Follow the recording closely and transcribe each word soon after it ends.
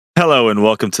Hello and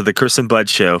welcome to the Chris and Bud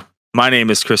Show. My name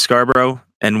is Chris Scarborough,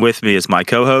 and with me is my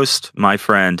co-host, my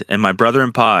friend, and my brother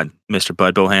in pod, Mr.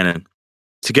 Bud Bohannon.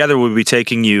 Together we'll be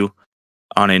taking you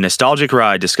on a nostalgic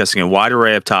ride discussing a wide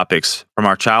array of topics from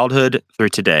our childhood through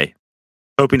today,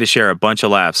 hoping to share a bunch of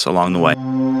laughs along the way.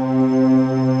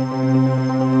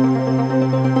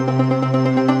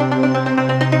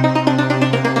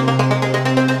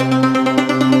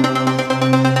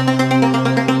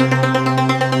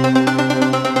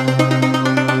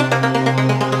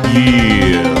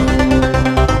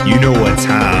 You know what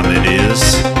time it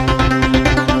is.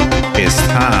 It's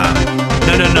time.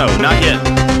 No, not yet.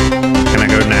 Can I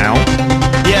go now?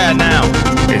 Yeah, now.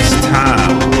 It's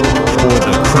time for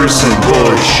the Chris and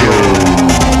Bud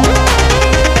Show.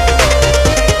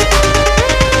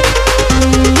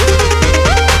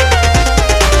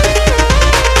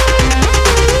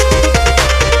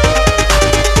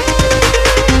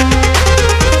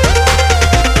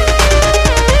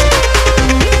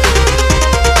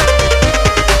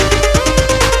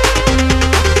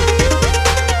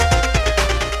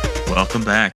 Welcome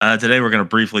back. Today we're going to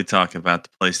briefly talk about the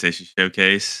PlayStation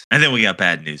Showcase, and then we got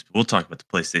bad news, but we'll talk about the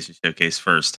PlayStation Showcase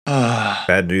first.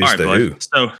 Bad news All right, to bud. who?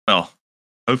 So, well,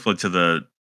 hopefully to the,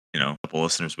 couple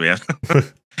listeners we have,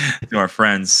 to our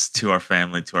friends, to our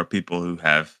family, to our people who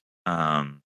have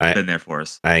been there for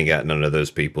us. I ain't got none of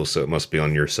those people, so it must be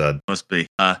on your side. Must be.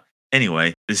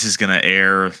 Anyway, this is going to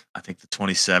air, I think, the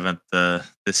 27th.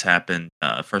 This happened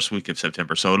first week of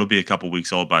September, so it'll be a couple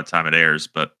weeks old by the time it airs,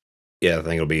 but Yeah, I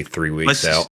think it'll be 3 weeks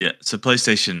out. Yeah, so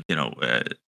PlayStation,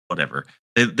 whatever.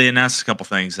 They announced a couple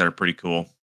things that are pretty cool.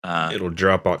 It'll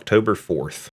drop October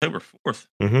 4th. October 4th.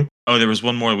 Mhm. Oh, there was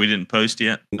one more we didn't post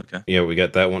yet? Okay. Yeah, we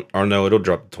got that one. Or no, it'll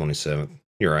drop the 27th.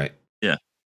 You're right. Yeah.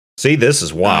 See, this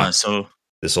is why. So,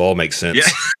 This all makes sense.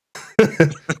 yeah.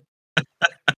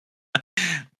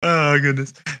 Oh,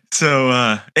 goodness.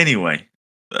 So, anyway,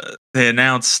 they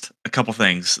announced a couple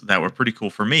things that were pretty cool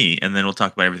for me, and then we'll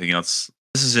talk about everything else.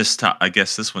 This is just, I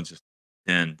guess this one's just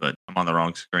 10, but I'm on the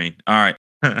wrong screen. All right.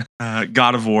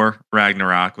 God of War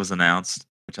Ragnarok was announced,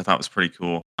 which I thought was pretty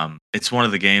cool. It's one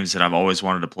of the games that I've always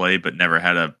wanted to play, but never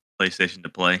had a PlayStation to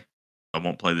play. I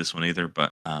won't play this one either, but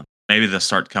maybe they'll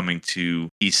start coming to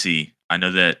PC. I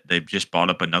know that they've just bought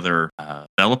up another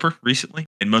developer recently,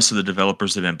 and most of the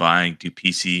developers they've been buying do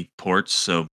PC ports.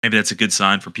 So maybe that's a good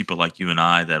sign for people like you and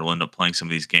I that will end up playing some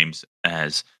of these games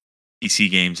as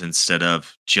PC games instead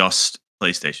of just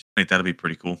PlayStation. I think that'll be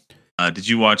pretty cool. Did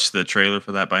you watch the trailer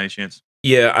for that by any chance?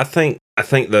 Yeah, I think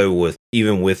though, with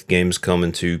games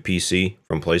coming to PC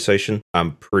from PlayStation,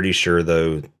 I'm pretty sure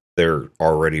though they're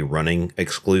already running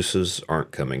exclusives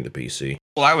aren't coming to PC.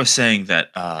 Well, I was saying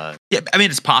that, yeah, I mean,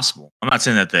 it's possible. I'm not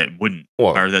saying that they wouldn't,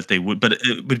 or that they would, but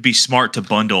it would be smart to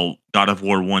bundle God of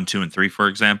War 1, 2, and 3, for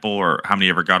example, or how many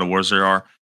ever God of Wars there are,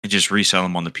 and just resell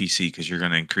them on the PC because you're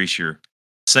going to increase your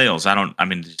sales. I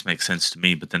mean, it just makes sense to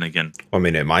me, but then again, I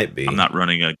mean, it might be. I'm not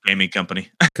running a gaming company.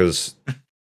 Because,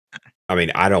 I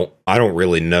mean, I don't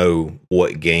really know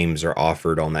what games are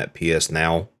offered on that PS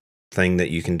Now thing that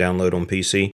you can download on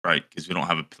PC. Right, because we don't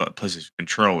have a PlayStation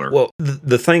controller. Well,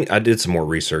 the thing, I did some more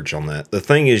research on that. The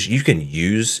thing is, you can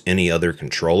use any other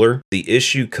controller. The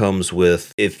issue comes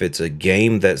with if it's a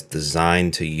game that's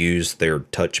designed to use their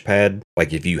touchpad,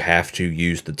 like if you have to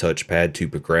use the touchpad to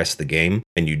progress the game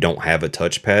and you don't have a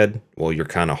touchpad, well, you're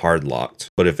kind of hard locked.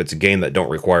 But if it's a game that don't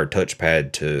require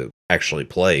touchpad to actually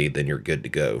play, then you're good to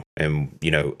go. And,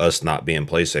 us not being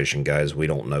PlayStation guys, we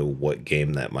don't know what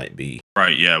game that might be.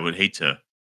 Right, yeah, I would hate to.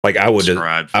 Like I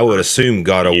would assume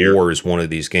God of War is one of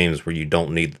these games where you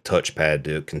don't need the touchpad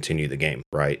to continue the game,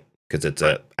 right? Because it's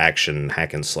an action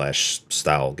hack and slash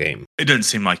style game. It doesn't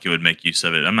seem like it would make use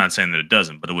of it. I'm not saying that it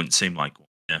doesn't, but it wouldn't seem like one.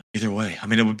 Yeah. Either way, I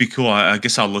mean, it would be cool. I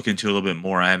guess I'll look into it a little bit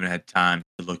more. I haven't had time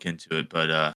to look into it,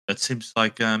 but that seems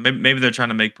like maybe they're trying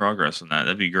to make progress on that.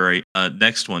 That'd be great.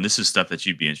 Next one, this is stuff that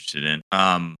you'd be interested in.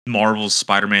 Marvel's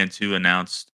Spider-Man 2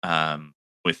 announced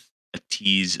with a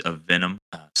tease of Venom.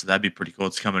 So that'd be pretty cool.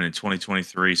 It's coming in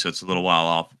 2023, so it's a little while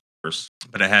off, of course.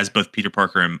 But it has both Peter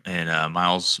Parker and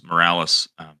Miles Morales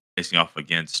facing off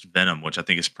against Venom, which I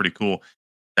think is pretty cool.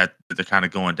 That they're kind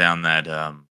of going down that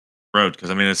road, because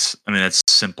I mean that's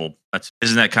simple.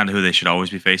 Isn't that kind of who they should always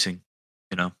be facing?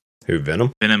 Who,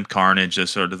 Venom? Venom, Carnage,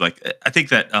 is sort of like, I think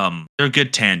that they're a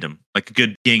good tandem, like a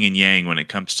good yin and yang when it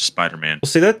comes to Spider-Man. Well,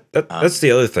 see that's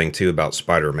the other thing too about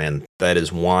Spider-Man. That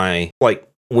is why, like,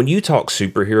 when you talk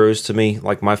superheroes to me,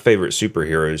 like my favorite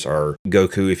superheroes are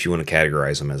Goku, if you want to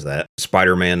categorize them as that,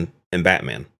 Spider-Man, and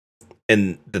Batman.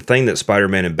 And the thing that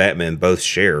Spider-Man and Batman both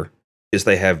share is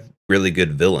they have really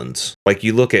good villains. Like,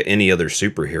 you look at any other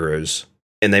superheroes,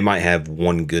 and they might have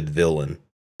one good villain,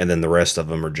 and then the rest of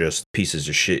them are just pieces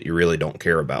of shit you really don't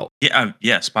care about.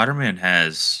 Yeah. Spider-Man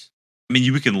has. I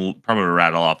mean, we can probably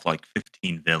rattle off like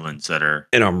 15 villains that are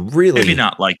And I'm maybe really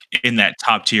not like in that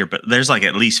top tier, but there's like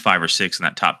at least 5 or 6 in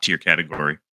that top tier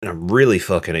category.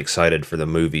 fucking excited for the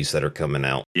movies that are coming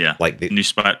out. Yeah, Like the new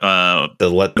spot.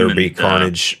 Let There Be and,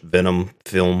 Carnage Venom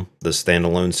film, the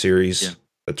standalone series Yeah.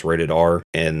 that's rated R,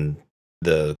 and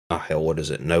the what is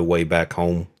it? No Way Back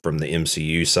Home from the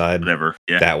MCU side. Whatever.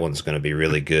 Yeah. That one's going to be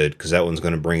really good because that one's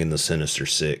going to bring in the Sinister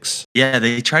Six. Yeah,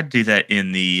 they tried to do that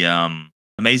in the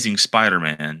Amazing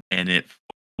Spider-Man, and they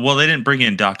didn't bring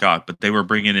in Doc Ock, but they were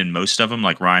bringing in most of them.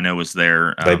 Like Rhino was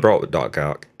there. They brought Doc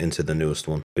Ock into the newest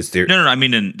one. No. I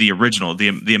mean, in the original,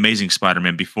 the Amazing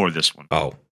Spider-Man before this one.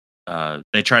 Oh,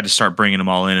 they tried to start bringing them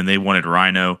all in, and they wanted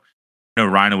Rhino.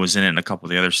 Rhino was in it, and a couple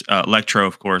of the others, Electro,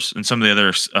 of course, and some of the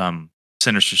others.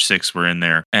 Sinister Six were in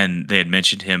there, and they had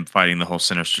mentioned him fighting the whole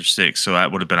Sinister Six. So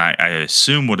that would have been, I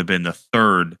assume, would have been the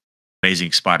third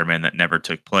Amazing Spider-Man that never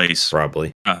took place.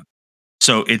 probably.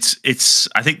 So it's.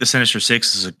 I think the Sinister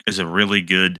Six is a really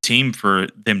good team for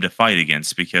them to fight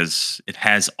against because it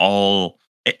has all.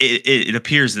 It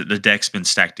appears that the deck's been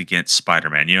stacked against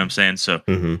Spider-Man. You know what I'm saying? So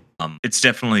it's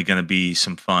definitely going to be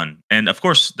some fun. And of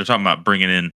course, they're talking about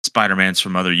bringing in Spider-Mans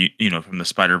from other, from the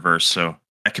Spider-Verse. So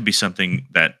that could be something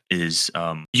that is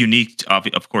unique,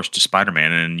 of course, to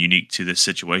Spider-Man and unique to this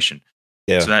situation.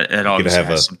 Yeah. So that obviously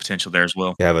has some potential there as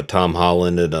well. You have a Tom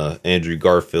Holland and a Andrew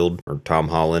Garfield, or Tom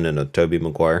Holland and a Tobey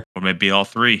Maguire. Or maybe all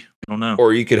three. I don't know.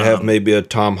 Or you could have maybe a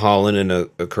Tom Holland and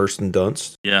a Kirsten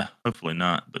Dunst. Yeah, hopefully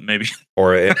not, but maybe.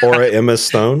 Or a Emma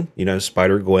Stone,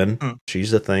 Spider-Gwen.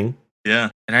 She's a thing.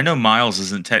 Yeah. And I know Miles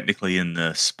isn't technically in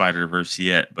the Spider-Verse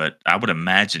yet, but I would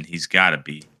imagine he's got to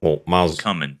be. Well, Miles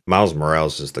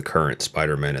Morales is the current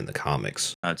Spider-Man in the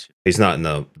comics. Gotcha. He's not in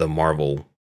the Marvel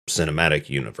cinematic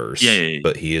universe. Yeah.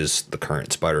 But he is the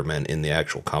current Spider-Man in the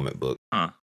actual comic book.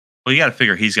 Huh. Well, you got to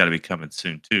figure he's got to be coming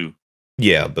soon too.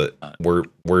 Yeah, but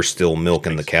we're still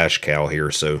milking the cash cow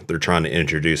here, so they're trying to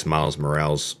introduce Miles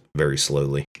Morales very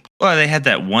slowly. Well, they had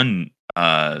that one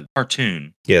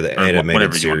cartoon. Yeah, the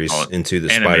animated series Into the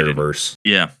Spider-Verse.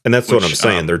 Yeah. And that's what I'm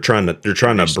saying. They're trying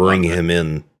to bring him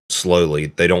in slowly.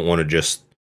 They don't want to just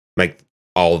make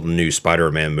all the new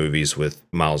Spider-Man movies with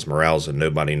Miles Morales and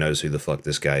nobody knows who the fuck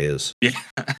this guy is.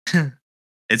 Yeah.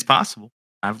 It's possible.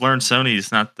 I've learned Sony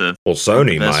is not the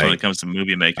Sony best might when it comes to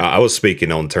movie making. I was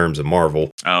speaking on terms of Marvel.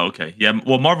 Oh, okay. Yeah.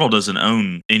 Well, Marvel doesn't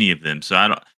own any of them, so I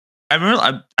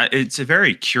don't. It's a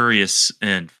very curious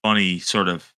and funny sort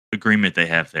of agreement they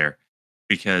have there,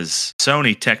 because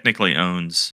Sony technically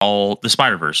owns all the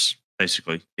Spider-Verse,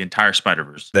 basically the entire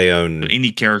Spider-Verse. They own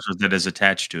any character that is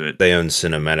attached to it. They own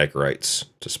cinematic rights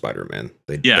to Spider-Man.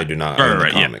 They do not own the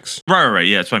comics. Yeah. Right.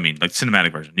 Yeah, that's what I mean. Like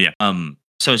cinematic version. Yeah.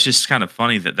 So it's just kind of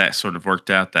funny that sort of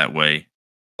worked out that way.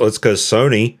 Well, it's because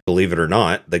Sony, believe it or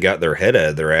not, they got their head out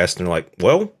of their ass and they're like,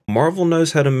 well, Marvel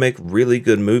knows how to make really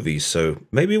good movies, so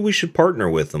maybe we should partner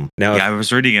with them. Now, I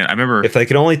was reading it. I remember if they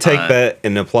could only take that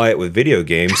and apply it with video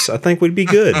games, I think we'd be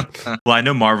good. Well, I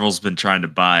know Marvel's been trying to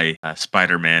buy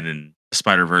Spider-Man and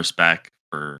Spider-Verse back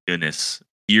for goodness,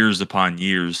 years upon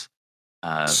years.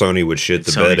 Sony would shit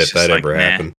the bed if that ever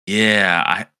happened.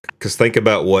 Yeah. Because think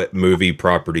about what movie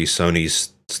property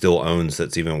Sony still owns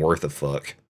that's even worth a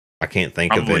fuck. I can't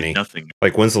think of any. Nothing.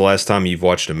 Like, when's the last time you've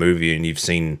watched a movie and you've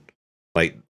seen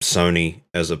like Sony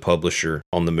as a publisher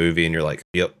on the movie and you're like,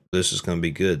 yep, this is going to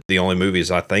be good? The only movies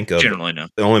I think of generally no.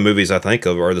 The only movies I think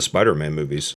of are the Spider-Man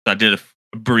movies. I did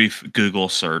a brief Google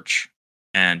search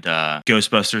and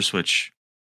Ghostbusters, which,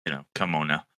 come on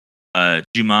now.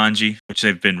 Jumanji, which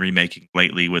they've been remaking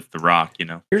lately with The Rock,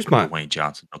 Here's my Wayne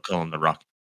Johnson. I'll call him The Rock.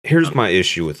 Here's my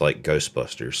issue with like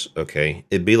Ghostbusters. Okay,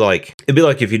 it'd be like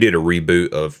if you did a reboot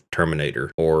of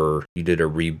Terminator, or you did a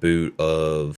reboot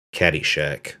of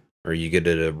Caddyshack, or you did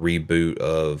a reboot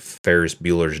of Ferris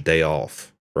Bueller's Day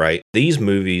Off. Right? These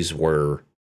movies were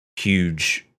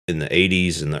huge in the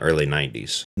 80s and the early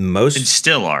 90s. And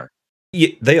still are.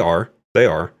 Yeah, they are.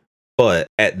 But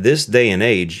at this day and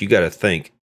age, you got to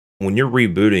think, when you're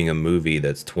rebooting a movie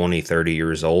that's 20, 30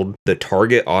 years old, the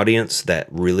target audience that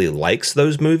really likes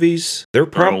those movies, they're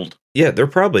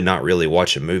probably not really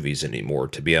watching movies anymore,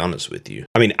 to be honest with you.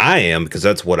 I mean, I am, because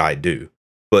that's what I do.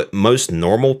 But most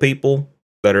normal people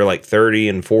that are like 30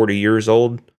 and 40 years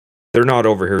old, they're not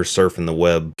over here surfing the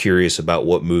web curious about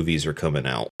what movies are coming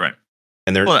out. Right.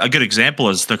 And a good example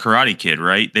is The Karate Kid,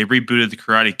 right? They rebooted The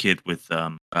Karate Kid with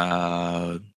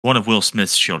one of Will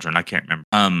Smith's children. I can't remember.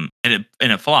 And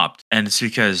it flopped, and it's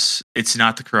because it's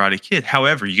not The Karate Kid.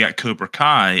 However, you got Cobra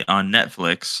Kai on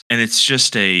Netflix, and it's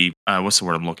just a what's the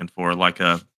word I'm looking for? Like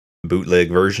a bootleg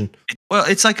version. Well,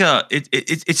 it's like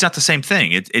it's not the same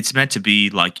thing. It's meant to be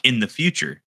like in the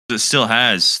future. It still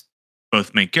has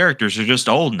both main characters. They're just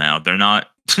old now. They're not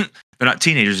they're not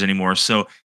teenagers anymore. So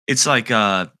it's like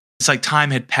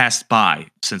time had passed by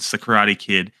since the Karate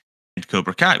Kid and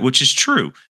Cobra Kai, which is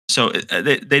true. So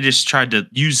they just tried to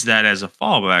use that as a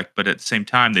fallback, but at the same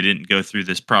time, they didn't go through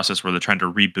this process where they're trying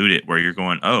to reboot it, where you're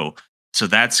going, oh, so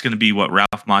that's going to be what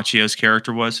Ralph Macchio's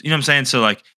character was. You know what I'm saying? So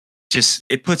like, just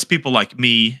it puts people like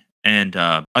me and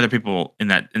other people in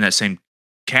that same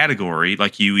category,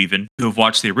 like you even, who have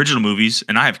watched the original movies,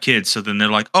 and I have kids, so then they're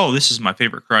like, oh, this is my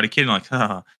favorite Karate Kid. And I'm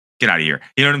like, get out of here.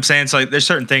 You know what I'm saying? So like, there's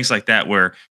certain things like that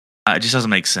where it just doesn't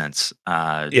make sense.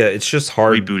 Yeah, it's just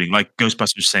hard. Rebooting, like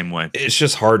Ghostbusters, same way. It's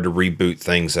just hard to reboot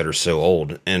things that are so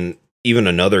old. And even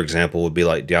another example would be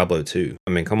like Diablo 2.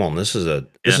 I mean, come on, this is a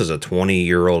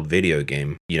 20-year-old video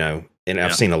game, you know. And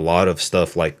I've seen a lot of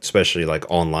stuff, like especially like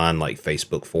online, like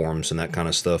Facebook forums and that kind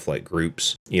of stuff, like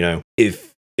groups. You know,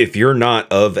 if you're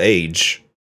not of age,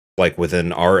 like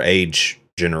within our age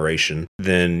generation,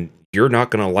 then you're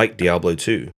not going to like Diablo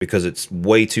 2 because it's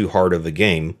way too hard of a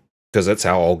game. Because that's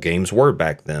how all games were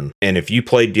back then. And if you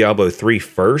played Diablo 3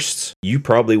 first, you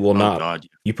probably will not. God.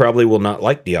 You probably will not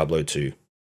like Diablo 2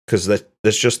 because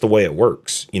that's just the way it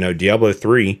works. You know, Diablo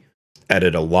 3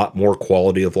 added a lot more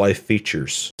quality of life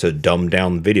features to dumb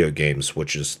down video games,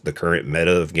 which is the current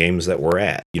meta of games that we're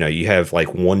at. You know, you have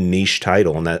like one niche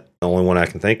title, and that the only one I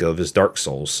can think of is Dark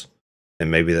Souls,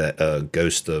 and maybe that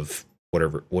Ghost of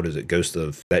whatever. What is it? Ghost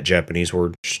of that Japanese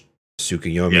word.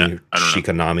 Tsukuyomi,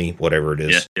 Shikanami, whatever it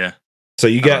is. Yeah. So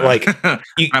you got like,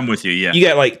 I'm with you. Yeah, you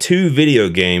got like 2 video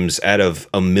games out of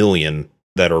 1 million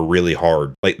that are really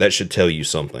hard. Like that should tell you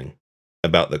something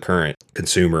about the current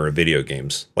consumer of video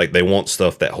games. Like they want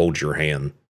stuff that holds your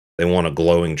hand. They want a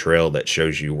glowing trail that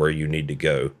shows you where you need to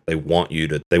go. They want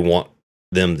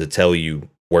them to tell you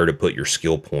where to put your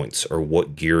skill points or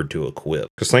what gear to equip.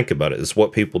 Because think about it, it's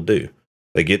what people do.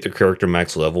 They get their character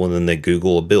max level and then they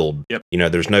Google a build. Yep. You know,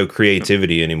 there's no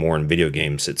creativity anymore in video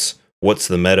games. It's what's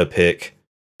the meta pick?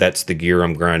 That's the gear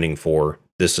I'm grinding for.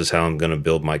 This is how I'm going to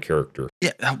build my character.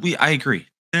 Yeah, I agree.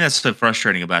 And that's so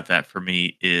frustrating about that for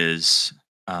me is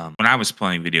when I was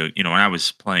playing when I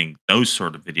was playing those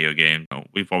sort of video games,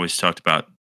 we've always talked about,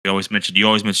 you always mention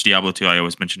Diablo 2, I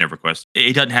always mention EverQuest.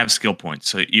 It doesn't have skill points,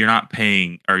 so you're not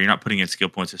putting in skill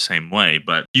points the same way,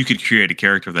 but you could create a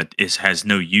character that has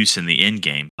no use in the end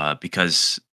game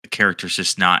because the character's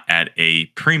just not at a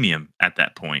premium at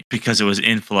that point because it was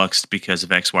influxed because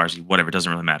of X, Y, or Z, whatever, it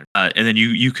doesn't really matter. And then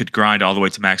you could grind all the way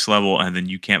to max level, and then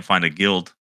you can't find a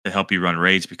guild to help you run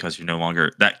raids because you're no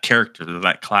longer, that character,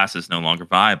 that class is no longer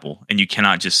viable, and you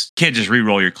can't just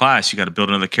re-roll your class. You got to build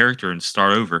another character and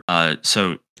start over.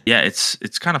 So yeah, it's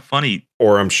kind of funny.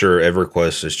 Or I'm sure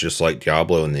EverQuest is just like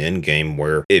Diablo in the end game,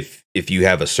 where if you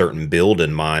have a certain build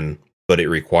in mind, but it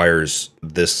requires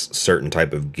this certain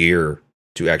type of gear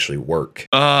to actually work.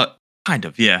 Kind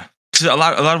of, yeah. Because a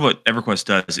lot of what EverQuest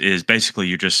does is basically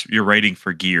you're raiding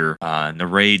for gear, and the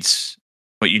raids.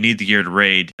 But you need the gear to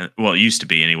raid. Well, it used to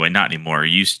be anyway, not anymore.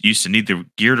 You used to need the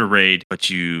gear to raid, but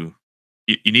you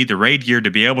need the raid gear to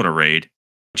be able to raid,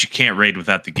 but you can't raid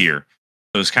without the gear.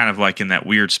 So it's kind of like in that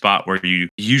weird spot where you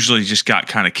usually just got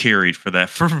kind of carried for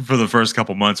that for the first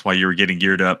couple months while you were getting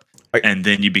geared up, and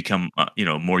then you become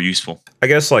more useful. I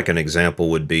guess like an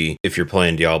example would be if you're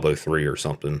playing Diablo 3 or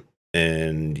something,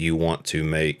 and you want to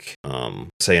make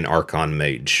say an Archon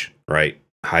mage, right?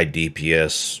 High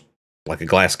DPS, like a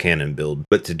glass cannon build.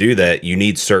 But to do that, you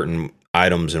need certain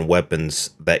items and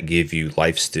weapons that give you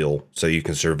lifesteal so you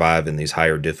can survive in these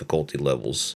higher difficulty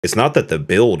levels. It's not that the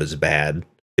build is bad.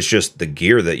 It's just the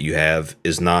gear that you have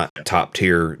is not top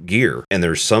tier gear. And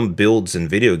there's some builds in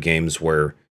video games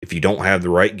where if you don't have the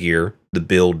right gear, the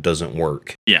build doesn't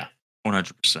work. Yeah,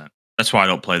 100%. That's why I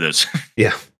don't play those.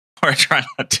 Yeah. Or I try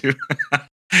not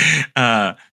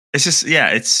to. It's just,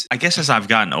 it's, I guess as I've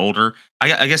gotten older,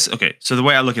 I guess, okay, so the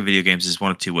way I look at video games is one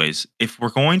of two ways. If we're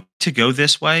going to go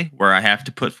this way, where I have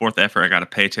to put forth effort, I got to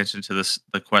pay attention to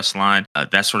the quest line,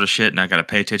 that sort of shit, and I got to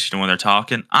pay attention to when they're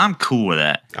talking, I'm cool with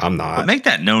that. I'm not. But make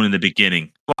that known in the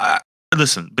beginning. Well,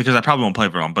 listen, because I probably won't play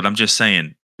for long, but I'm just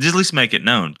saying, just at least make it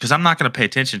known, because I'm not going to pay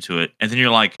attention to it. And then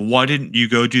you're like, why didn't you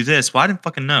go do this? Well, I didn't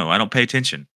fucking know. I don't pay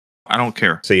attention. I don't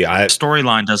care. See,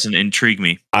 storyline doesn't intrigue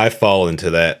me. I fall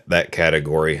into that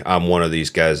category. I'm one of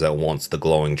these guys that wants the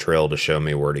glowing trail to show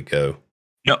me where to go.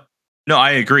 No,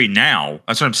 I agree. Now,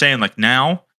 that's what I'm saying. Like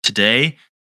now, today,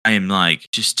 I am like,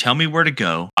 just tell me where to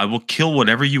go. I will kill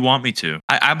whatever you want me to.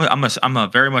 I'm a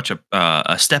very much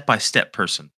a step by step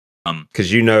person.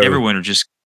 Because everyone are just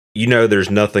there's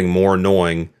nothing more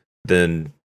annoying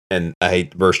than And I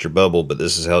hate to burst your bubble, but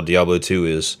this is how Diablo 2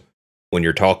 is. When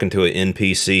you're talking to an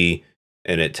NPC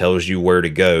and it tells you where to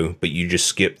go, but you just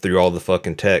skip through all the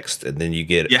fucking text, and then you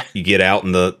get out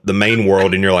in the main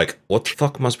world, and you're like, what the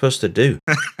fuck am I supposed to do?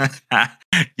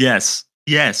 Yes,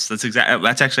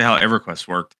 that's actually how EverQuest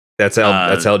worked. That's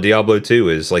how Diablo 2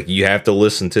 is. Like, you have to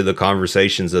listen to the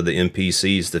conversations of the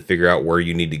NPCs to figure out where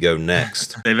you need to go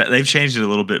next. They've changed it a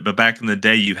little bit, but back in the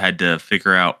day, you had to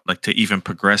figure out, like, to even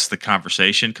progress the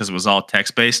conversation, because it was all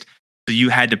text based. So you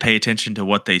had to pay attention to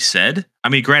what they said. I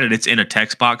mean, granted, it's in a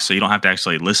text box, so you don't have to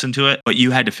actually listen to it, but you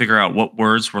had to figure out what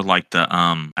words were like the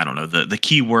I don't know, the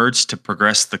key words to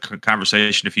progress the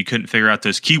conversation. If you couldn't figure out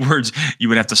those keywords,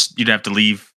 you'd have to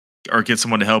leave or get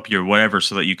someone to help you or whatever,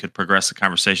 so that you could progress the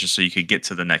conversation, so you could get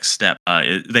to the next step.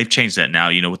 They've changed that now,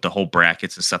 with the whole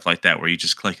brackets and stuff like that, where you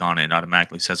just click on it and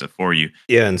automatically says it for you.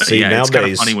 Yeah, and see, nowadays, it's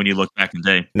kind of funny when you look back in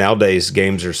the day. Nowadays,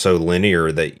 games are so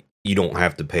linear that you don't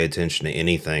have to pay attention to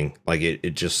anything. Like,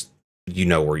 it just,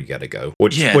 where you got to go.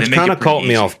 Which kind of caught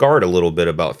me off guard a little bit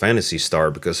about Phantasy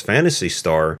Star, because Phantasy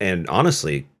Star, and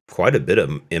honestly, quite a bit of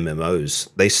MMOs,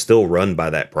 they still run by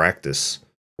that practice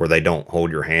where they don't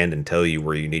hold your hand and tell you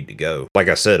where you need to go. Like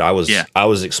I said, I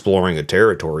was exploring a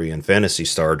territory in Phantasy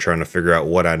Star trying to figure out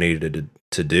what I needed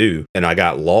to do, and I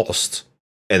got lost.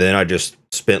 And then I just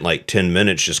spent like 10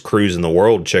 minutes just cruising the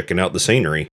world, checking out the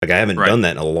scenery. Like, I haven't done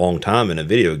that in a long time in a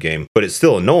video game, but it's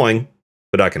still annoying,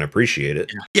 but I can appreciate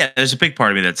it. Yeah, there's a big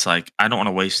part of me that's like, I don't want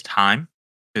to waste time,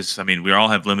 because I mean, we all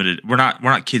have we're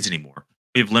not kids anymore.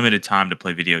 We have limited time to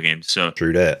play video games. So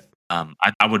true that.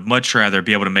 I would much rather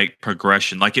be able to make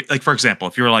progression. Like for example,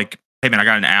 if you were like, hey man, I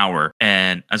got an hour,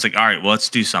 and I was like, all right, well, let's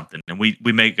do something. And we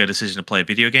make a decision to play a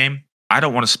video game. I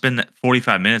don't want to spend that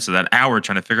 45 minutes of that hour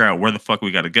trying to figure out where the fuck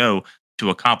we got to go to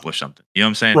accomplish something. You know what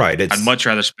I'm saying? Right. I'd much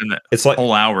rather spend that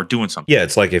whole hour doing something. Yeah,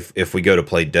 it's like if we go to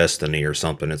play Destiny or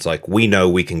something, it's like we know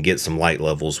we can get some light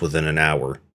levels within an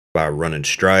hour by running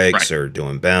strikes or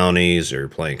doing bounties or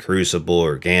playing Crucible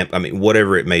or GAMP. I mean,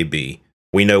 whatever it may be.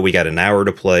 We know we got an hour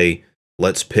to play.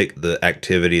 Let's pick the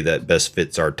activity that best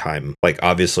fits our time. Like,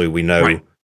 obviously, we know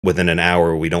within an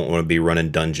hour, we don't want to be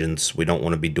running dungeons. We don't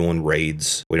want to be doing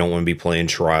raids. We don't want to be playing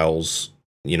trials.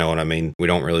 You know what I mean? We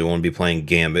don't really want to be playing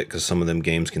Gambit, because some of them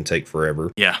games can take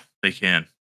forever. Yeah, they can.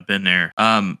 I've been there.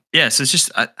 So it's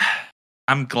just,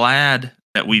 I'm glad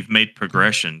that we've made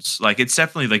progressions. Like, it's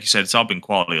definitely, like you said, it's all been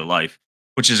quality of life,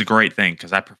 which is a great thing,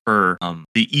 because I prefer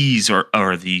the ease or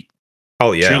the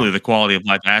truly the quality of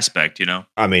life aspect,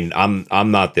 I mean,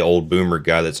 I'm not the old boomer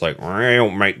guy that's like, I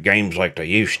don't make games like they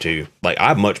used to. Like,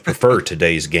 I much prefer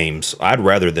today's games. I'd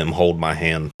rather them hold my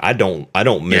hand. I don't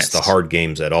miss the hard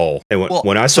games at all. And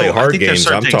when I say hard games,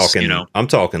 I'm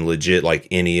talking legit like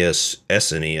NES,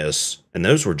 SNES, and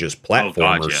those were just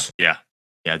platformers. Oh, God,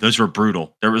 yeah, those were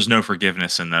brutal. There was no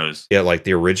forgiveness in those. Yeah, like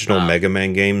the original Mega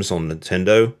Man games on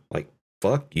Nintendo. Like,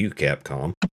 fuck you,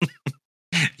 Capcom.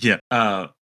 Yeah.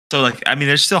 So, like, I mean,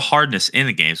 there's still hardness in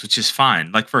the games, which is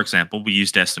fine. Like, for example, we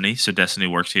use Destiny, so Destiny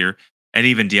works here. And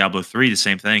even Diablo 3, the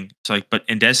same thing. It's like, but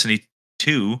in Destiny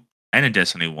 2 and in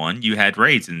Destiny 1, you had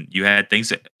raids, and you had things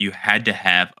that you had to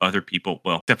have other people,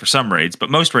 well, except for some raids, but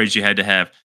most raids you had to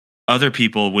have other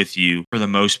people with you for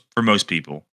most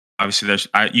people. Obviously,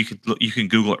 you can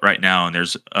Google it right now, and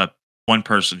there's one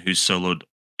person who's soloed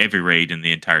every raid in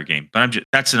the entire game. But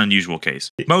that's an unusual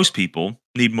case. Most people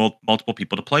need multiple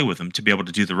people to play with them to be able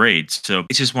to do the raids. So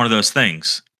it's just one of those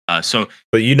things. But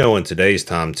in today's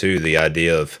time too, the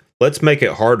idea of let's make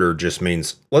it harder just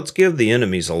means let's give the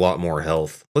enemies a lot more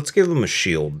health. Let's give them a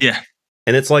shield. Yeah.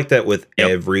 And it's like that with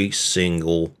every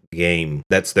single game.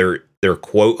 That's their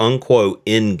quote unquote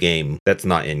in game. That's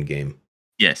not in game.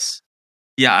 Yes.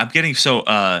 Yeah, I'm getting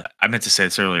I meant to say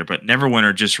this earlier, but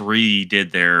Neverwinter just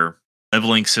redid their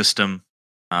leveling system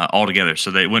altogether.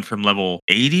 So they went from level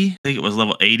 80, I think it was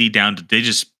level 80 down to, they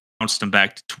just bounced them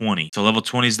back to 20. So level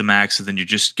 20 is the max, and then you're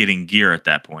just getting gear at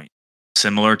that point.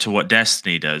 Similar to what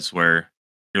Destiny does, where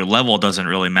your level doesn't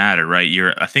really matter, right?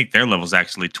 I think their level is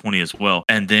actually 20 as well.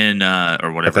 And then,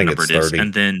 or whatever number it is. 30.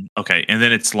 And then, and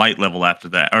then it's light level after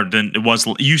that. Or then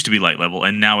it used to be light level,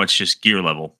 and now it's just gear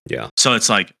level. Yeah. So it's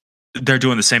like, they're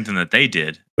doing the same thing that they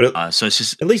did. But so it's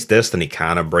just, at least Destiny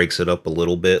kind of breaks it up a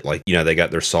little bit. Like, they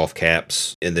got their soft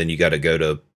caps, and then you got to go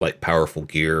to like powerful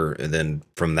gear. And then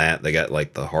from that, they got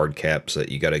like the hard caps that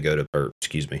you got to go to,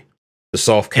 the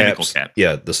soft caps.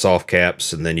 Yeah, the soft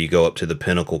caps. And then you go up to the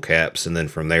pinnacle caps. And then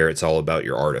from there, it's all about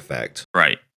your artifact.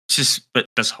 Right. It's just, but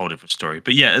that's a whole different story.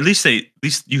 But yeah, at least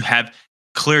you have,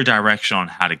 clear direction on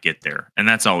how to get there, and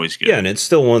that's always good. Yeah, and it's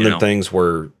still one of You the know? things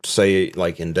where, say,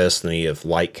 like in Destiny, if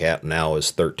light cap now is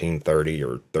 1330 or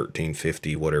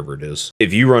 1350, whatever it is,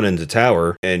 if you run into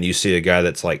tower and you see a guy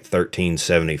that's like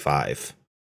 1375,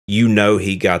 you know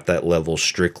he got that level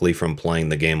strictly from playing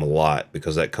the game a lot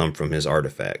because that come from his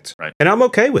artifacts. Right. And I'm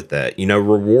okay with that. You know,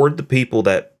 reward the people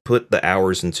that put the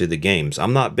hours into the games.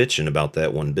 I'm not bitching about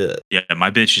that one bit. Yeah, my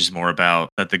bitch is more about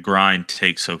that the grind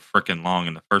takes so freaking long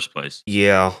in the first place.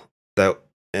 Yeah, that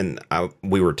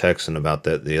we were texting about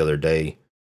that the other day.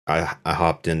 I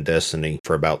hopped in Destiny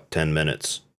for about 10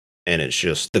 minutes, and it's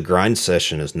just the grind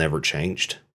session has never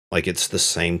changed. Like, it's the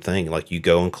same thing. Like, you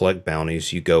go and collect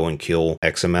bounties, you go and kill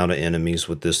X amount of enemies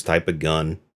with this type of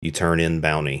gun, you turn in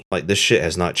bounty. Like, this shit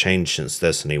has not changed since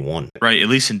Destiny 1. Right, at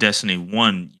least in Destiny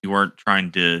 1, you weren't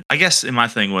trying to I guess my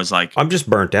thing was like, I'm just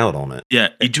burnt out on it. yeah,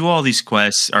 you do all these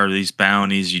quests or these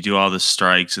bounties, you do all the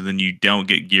strikes, and then you don't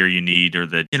get gear you need or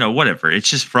the whatever. It's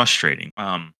just frustrating.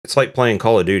 It's like playing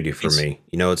Call of Duty for It's- me.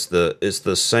 You know, it's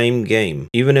the same game.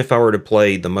 Even if I were to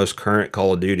play the most current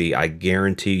Call of Duty, I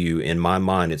guarantee you, in my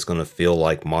mind, it's going to feel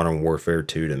like Modern Warfare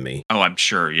 2 to me. Oh, I'm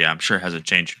sure. Yeah, I'm sure it hasn't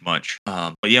changed much.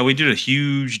 But yeah, we did a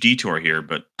huge detour here,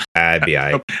 but I'd be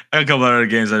I got a couple other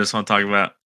games I just want to talk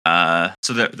about.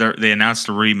 So they announced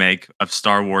a remake of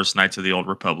Star Wars: Knights of the Old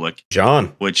Republic,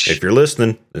 John, which if you're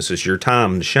listening, this is your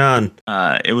time to shine.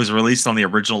 it was released on the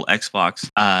original Xbox.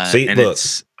 See, and look.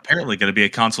 it's apparently going to be a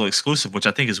console exclusive, which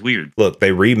I think is weird. Look,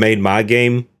 they remade my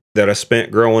game that I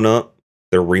spent growing up.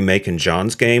 They're remaking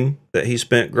John's game that he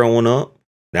spent growing up.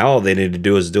 Now all they need to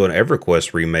do is do an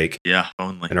EverQuest remake, Yeah,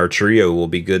 only. and our trio will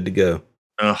be good to go.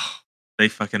 Ugh, they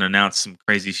fucking announced some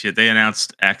crazy shit. They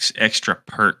announced extra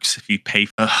perks if you pay.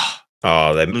 Ugh,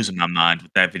 Oh, I'm losing my mind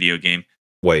with that video game.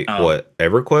 wait, Oh. what?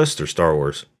 EverQuest or Star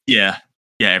Wars? Yeah,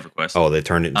 EverQuest. Oh, they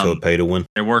turned it into a pay to win.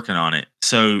 They're working on it.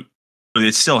 So but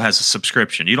it still has a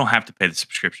subscription. You don't have to pay the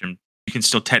subscription. You can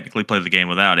still technically play the game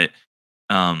without it.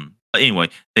 But anyway,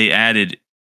 they added you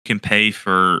can pay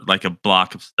for like a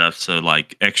block of stuff. So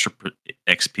like extra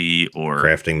XP or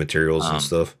Crafting materials and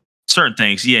stuff. certain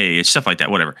things. Yeah, stuff like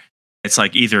that. Whatever. It's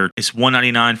like either it's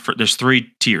 $1.99 for there's 3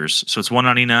 tiers. So it's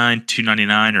 $1.99,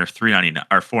 $2.99, or $3.99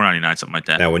 or $4.99, something like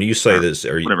that. Now, when you say or this,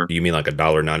 whatever. you mean like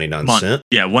 $1.99? Month.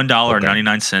 Yeah,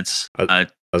 $1.99. I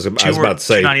was about to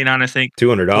say $2.99, I think.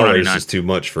 $200 is too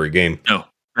much for a game. No.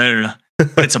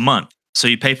 It's a month. So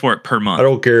you pay for it per month. I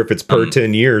don't care if it's per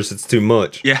 10 years, it's too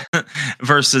much. Yeah.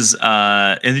 Versus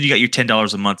and then you got your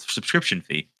 $10 a month subscription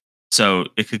fee. So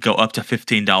it could go up to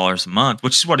 $15 a month,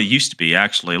 which is what it used to be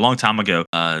actually a long time ago.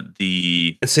 And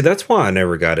see, that's why I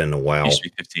never got into WoW. Used to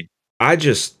be 15. I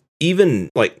just, even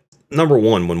like, number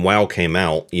one, when WoW came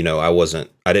out,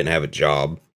 I didn't have a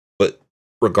job. But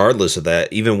regardless of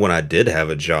that, even when I did have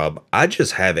a job, I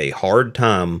just have a hard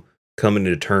time coming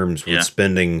to terms with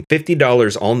spending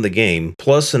 $50 on the game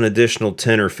plus an additional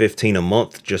 10 or 15 a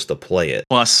month just to play it.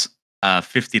 Plus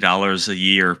 $50 a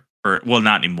year for, well,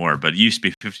 not anymore, but it used to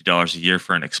be $50 a year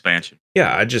for an expansion.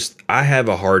 Yeah, I have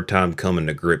a hard time coming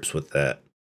to grips with that.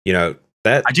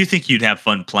 That I do think you'd have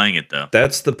fun playing it though.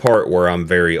 That's the part where I'm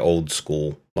very old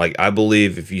school. Like, I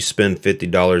believe if you spend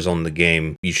 $50 on the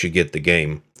game, you should get the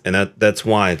game. And that's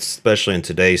why, especially in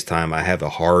today's time, I have a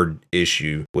hard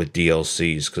issue with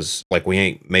DLCs because, like, we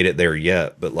ain't made it there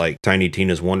yet. But, like, Tiny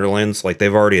Tina's Wonderlands, like,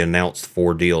 they've already announced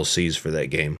 4 DLCs for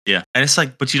that game. Yeah. And it's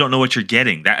like, but you don't know what you're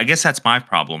getting. I guess that's my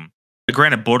problem.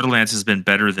 Granted, Borderlands has been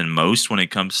better than most when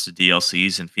it comes to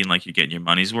DLCs and feeling like you're getting your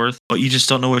money's worth, but you just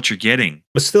don't know what you're getting.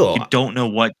 But still, you don't know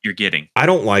what you're getting. I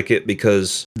don't like it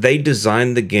because they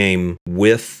designed the game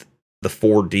with the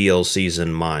 4 DLCs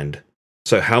in mind.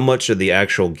 So how much of the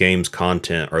actual game's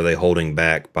content are they holding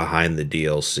back behind the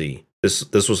DLC?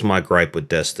 This was my gripe with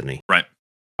Destiny. Right.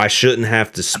 I shouldn't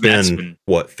have to spend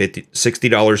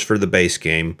 $60 for the base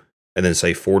game and then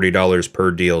say $40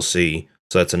 per DLC.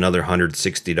 So that's another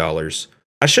 $160.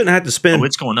 I shouldn't have to spend. Oh,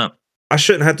 it's going up. I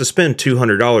shouldn't have to spend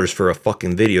 $200 for a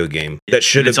fucking video game.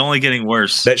 It's only getting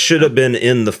worse. That should have been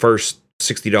in the first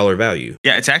 $60 value.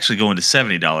 Yeah, it's actually going to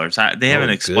 $70. They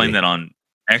haven't explained that on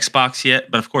Xbox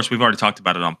yet, but of course we've already talked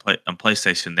about it on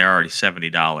PlayStation. They're already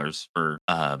 $70 for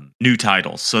new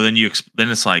titles. So then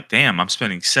it's like, damn, I'm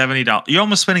spending $70. You're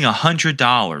almost spending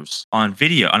 $100 on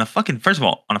a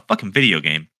fucking video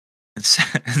game, and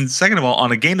second of all,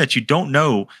 on a game that you don't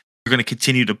know you're going to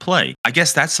continue to play. I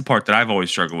guess that's the part that I've always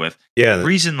struggled with. Yeah, the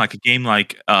reason like a game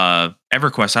like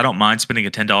EverQuest, I don't mind spending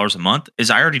 $10 a month is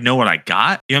I already know what I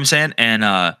got. You know what I'm saying? And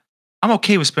I'm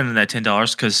okay with spending that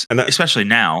 $10 because especially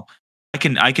now.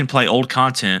 I can play old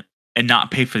content and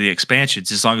not pay for the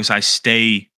expansions as long as I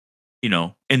stay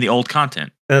in the old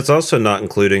content. And it's also not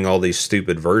including all these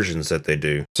stupid versions that they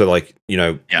do. So, like,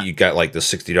 Yeah. you got like the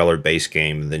 $60 base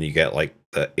game, and then you got like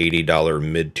the $80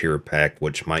 mid tier pack,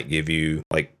 which might give you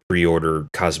like pre-order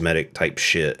cosmetic type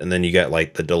shit. And then you got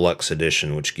like the deluxe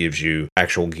edition, which gives you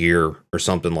actual gear or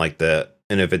something like that.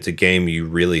 And if it's a game you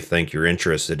really think you're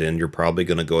interested in, you're probably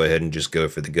going to go ahead and just go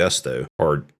for the gusto.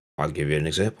 Or I'll give you an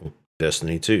example.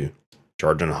 Destiny 2.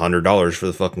 Charging $100 for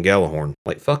the fucking Galahorn.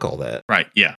 Like, fuck all that. Right.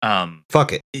 Yeah.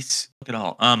 Fuck it. It's look at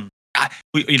all.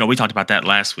 We talked about that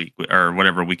last week or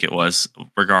whatever week it was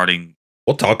regarding.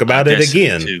 We'll talk about it Destiny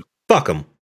again. 2. Fuck them.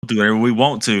 We'll do whatever we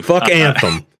want to. Fuck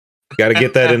Anthem. Got to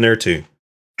get that in there too.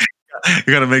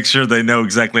 You got to make sure they know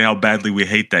exactly how badly we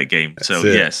hate that game. That's So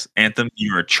it. yes, Anthem,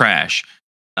 you are trash.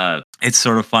 It's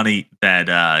sort of funny that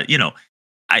I'm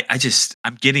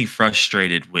getting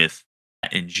frustrated with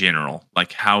that in general,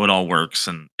 like how it all works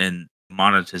and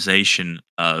monetization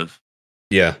of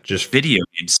Yeah, just video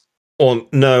games. Well,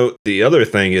 no, the other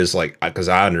thing is like, because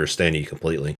I understand you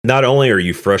completely. Not only are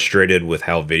you frustrated with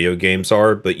how video games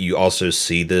are, but you also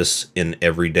see this in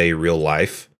everyday real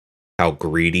life, how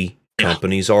greedy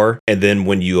companies are. And then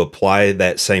when you apply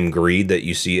that same greed that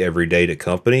you see every day to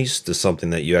companies to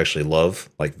something that you actually love,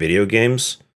 like video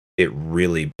games, it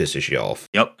really pisses you off.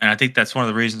 Yep, and I think that's one of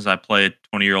the reasons I play a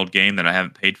 20-year-old game that I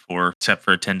haven't paid for, except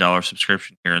for a $10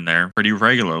 subscription here and there, pretty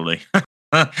regularly.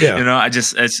 Yeah. I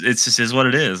just it's just is what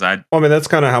it is. Well, I mean, that's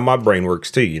kind of how my brain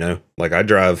works too, Like I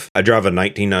drive a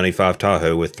 1995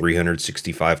 Tahoe with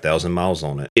 365,000 miles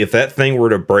on it. If that thing were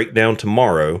to break down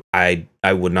tomorrow, I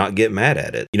would not get mad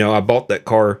at it. I bought that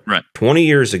car 20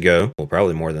 years ago. Well,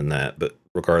 probably more than that, but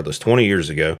regardless, 20 years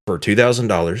ago for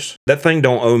 $2,000. That thing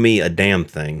don't owe me a damn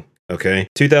thing. Okay,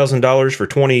 $2,000 for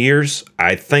 20 years.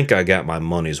 I think I got my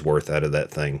money's worth out of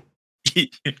that thing.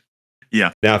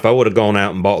 Yeah. Now, if I would have gone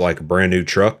out and bought like a brand new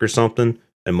truck or something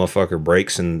and motherfucker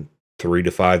breaks in 3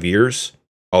 to 5 years,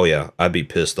 oh yeah, I'd be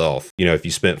pissed off. If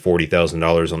you spent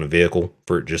 $40,000 on a vehicle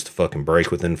for it just to fucking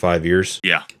break within 5 years.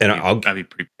 Yeah. And I'd be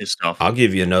pretty pissed off. I'll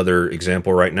give you another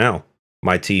example right now.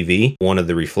 My TV, one of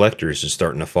the reflectors is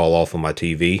starting to fall off of my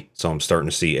TV. So I'm starting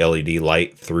to see LED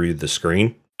light through the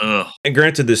screen. Ugh. And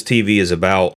granted, this TV is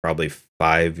about probably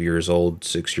 5 years old,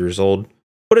 6 years old,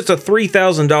 but it's a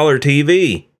 $3,000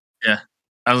 TV. Yeah.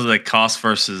 I was like, cost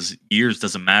versus years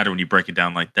doesn't matter when you break it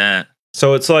down like that.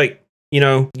 So it's like,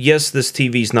 yes, this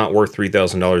TV's not worth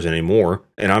 $3,000 anymore.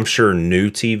 And I'm sure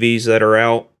new TVs that are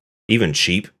out, even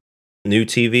cheap new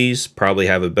TVs, probably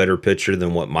have a better picture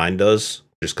than what mine does,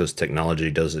 just because technology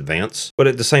does advance. But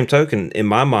at the same token, in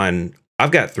my mind,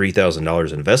 I've got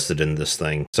 $3,000 invested in this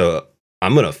thing. So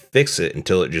I'm going to fix it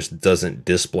until it just doesn't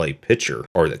display picture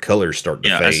or the colors start to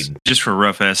fade. Just for a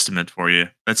rough estimate for you,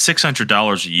 that's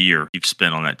 $600 a year you've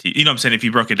spent on that TV. You know what I'm saying? If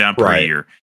you broke it down per year,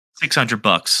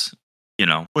 $600,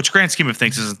 which grand scheme of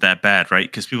things isn't that bad, right?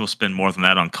 Because people spend more than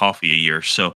that on coffee a year.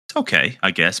 So it's okay,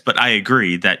 I guess. But I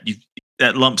agree that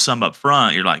that lump sum up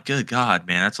front, you're like, good God,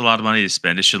 man, that's a lot of money to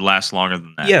spend. It should last longer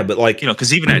than that. Yeah, but like,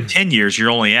 because even at 10 years,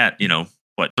 you're only at,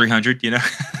 300,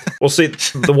 Well, see,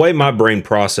 the way my brain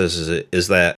processes it is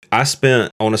that I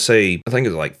spent, I want to say, I think it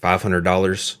was like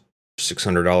 $500,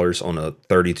 $600 on a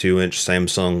 32-inch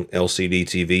Samsung LCD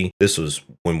TV. This was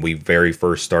when we very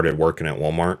first started working at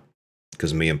Walmart,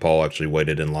 because me and Paul actually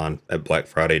waited in line at Black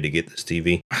Friday to get this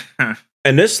TV.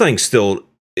 And this thing still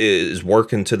is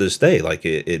working to this day. Like,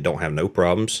 it don't have no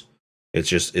problems.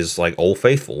 It's like old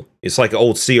faithful. It's like an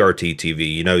old CRT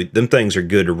TV. Them things are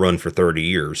good to run for 30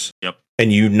 years. Yep.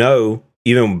 And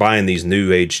even buying these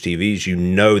new age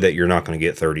TVs, that you're not going to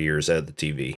get 30 years out of the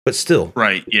TV. But still,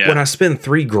 right? Yeah. When I spend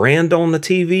 $3,000 on the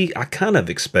TV, I kind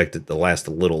of expect it to last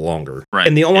a little longer. Right.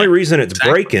 And the only reason it's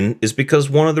breaking is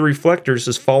because one of the reflectors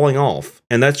is falling off,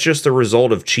 and that's just a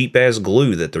result of cheap ass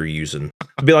glue that they're using.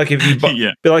 It'd be like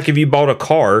if you bought a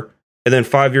car. And then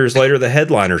 5 years later, the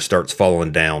headliner starts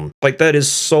falling down. Like, that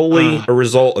is solely a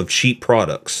result of cheap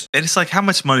products. And it's like, how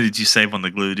much money did you save on the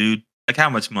glue, dude? Like,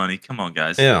 how much money? Come on,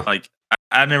 guys. Yeah. Like,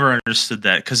 I never understood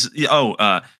that. Because,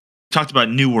 talked about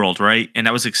New World, right? And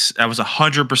that was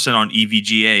 100% on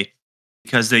EVGA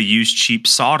because they use cheap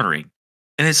soldering.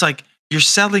 And it's like, you're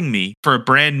selling me for a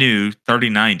brand new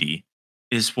 3090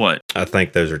 is what? I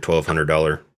think those are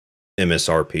 $1,200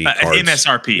 MSRP cards.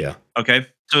 MSRP. Yeah. Okay.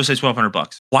 So it says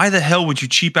 $1,200. Why the hell would you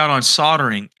cheap out on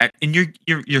soldering? And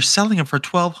you're selling them for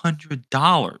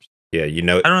 $1,200. Yeah, I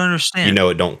don't understand.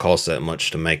 It don't cost that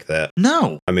much to make that.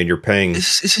 No. I mean, you're paying.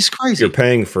 This is crazy. You're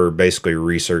paying for basically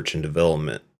research and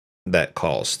development that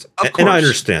cost. Of course. And I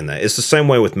understand that. It's the same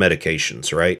way with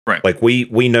medications, right? Right. Like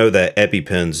we know that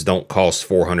EpiPens don't cost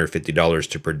 $450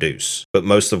 to produce, but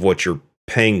most of what you're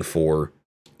paying for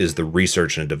is the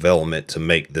research and development to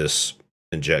make this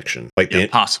injection. Like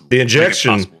possible. The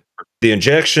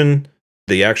injection,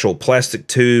 the actual plastic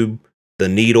tube, the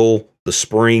needle, the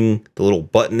spring, the little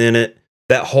button in it.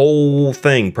 That whole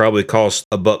thing probably cost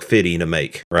 $1.50 to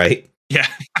make, right? Yeah.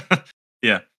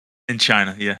 Yeah. In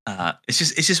China, yeah. It's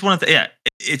just one of the,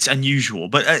 it's unusual.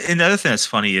 But and the other thing that's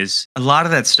funny is a lot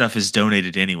of that stuff is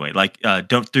donated anyway, like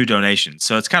through donations.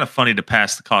 So it's kind of funny to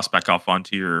pass the cost back off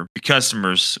onto your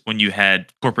customers when you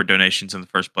had corporate donations in the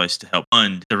first place to help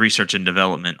fund the research and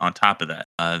development on top of that.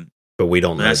 But we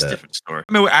don't know that's that. a different story.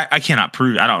 I mean, I cannot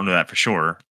prove, I don't know that for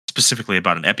sure, specifically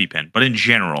about an EpiPen. But in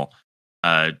general,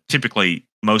 typically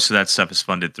most of that stuff is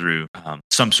funded through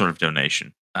some sort of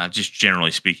donation, just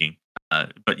generally speaking.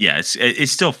 But yeah,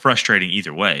 it's still frustrating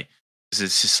either way. Because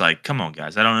it's just like, come on,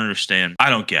 guys, I don't understand. I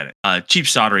don't get it. Cheap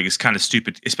soldering is kind of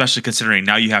stupid, especially considering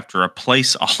now you have to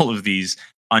replace all of these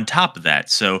on top of that.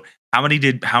 So how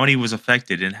many was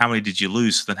affected, and how many did you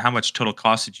lose? So then how much total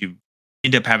cost did you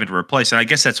end up having to replace? And I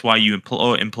guess that's why you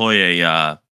employ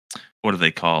a what are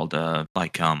they called?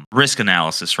 Risk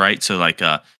analysis, right? So like,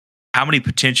 how many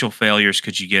potential failures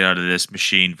could you get out of this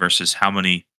machine versus how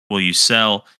many will you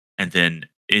sell, and then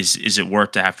is it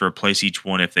worth to have to replace each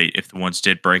one if the ones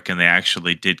did break and they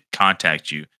actually did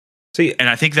contact you? See, and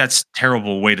I think that's a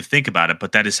terrible way to think about it,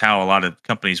 but that is how a lot of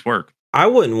companies work. I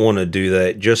wouldn't want to do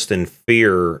that just in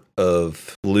fear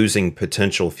of losing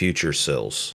potential future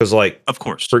sales. Because, like, of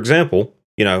course, for example,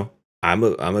 I'm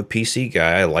a PC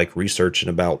guy. I like researching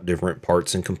about different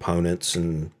parts and components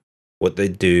and what they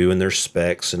do and their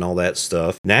specs and all that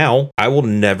stuff. Now, I will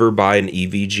never buy an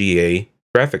EVGA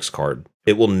graphics card.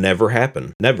 It will never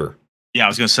happen. Never. Yeah, I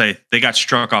was gonna say they got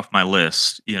struck off my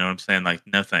list. You know what I'm saying? Like,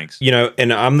 no thanks.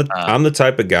 And I'm the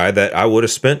type of guy that I would have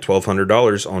spent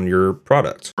 $1,200 on your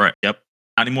product. Right. Yep.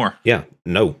 Not anymore. Yeah.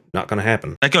 No, not gonna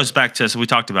happen. That goes back to, so we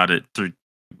talked about it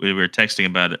we were texting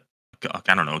about it,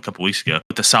 I don't know, a couple weeks ago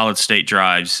with the solid state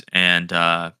drives, and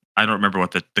I don't remember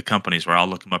what the companies were. I'll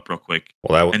look them up real quick.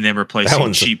 Well, and then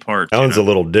replacing cheap parts. That one's a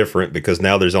little different because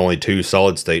now there's only 2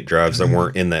 solid state drives that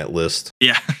weren't in that list.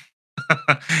 Yeah.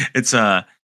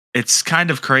 It's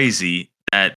kind of crazy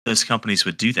that those companies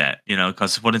would do that,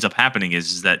 because what ends up happening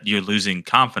is that you're losing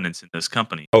confidence in those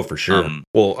companies. Oh, for sure.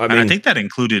 Well, I think that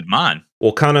included mine.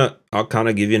 Well, I'll kind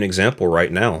of give you an example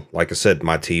right now. Like I said,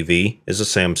 my TV is a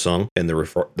Samsung, and the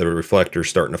reflector's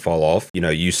starting to fall off.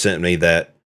 You sent me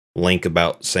that link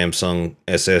about Samsung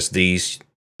SSDs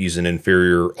using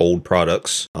inferior old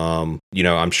products. I'm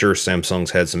sure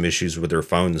Samsung's had some issues with their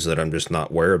phones that I'm just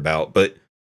not aware about, but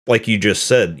like you just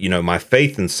said, my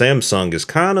faith in Samsung is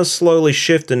kind of slowly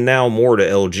shifting now more to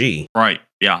LG. Right.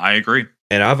 Yeah, I agree.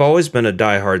 And I've always been a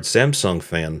diehard Samsung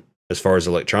fan as far as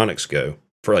electronics go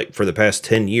for the past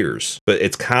 10 years. But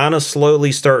it's kind of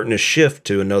slowly starting to shift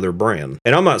to another brand.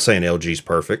 And I'm not saying LG's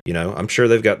perfect. I'm sure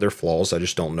they've got their flaws. I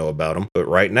just don't know about them. But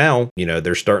right now,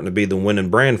 they're starting to be the winning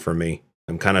brand for me.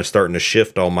 I'm kind of starting to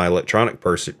shift all my electronic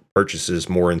purchases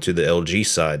more into the LG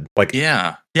side. Like,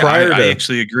 yeah, I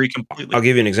actually agree completely. I'll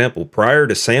give you an example. Prior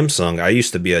to Samsung, I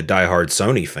used to be a diehard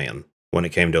Sony fan when it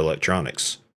came to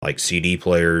electronics, like CD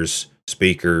players,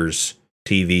 speakers,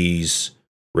 TVs,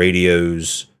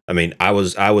 radios. I mean, I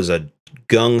was a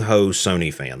gung-ho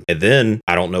Sony fan. And then,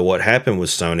 I don't know what happened with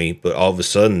Sony, but all of a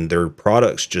sudden, their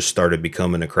products just started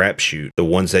becoming a crapshoot. The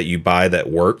ones that you buy that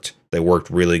worked, they worked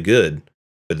really good.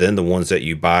 But then the ones that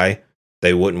you buy,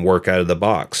 they wouldn't work out of the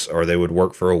box, or they would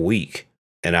work for a week.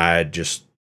 And I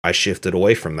shifted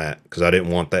away from that because I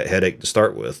didn't want that headache to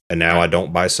start with. And now I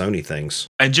don't buy Sony things.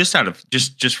 And just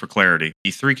for clarity,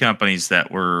 the 3 companies that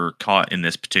were caught in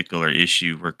this particular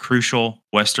issue were Crucial,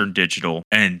 Western Digital,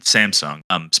 and Samsung.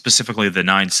 Specifically the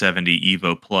 970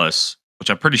 Evo Plus, which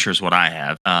I'm pretty sure is what I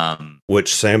have.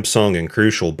 Which Samsung and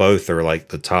Crucial both are like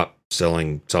the top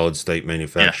selling solid state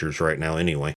manufacturers right now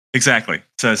anyway. Exactly.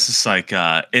 So it's just like,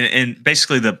 and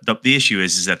basically the issue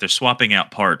is that they're swapping out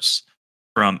parts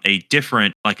from a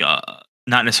different,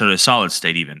 not necessarily a solid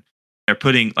state even. They're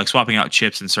swapping out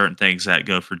chips and certain things that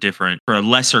go for a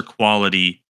lesser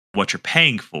quality, what you're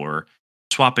paying for,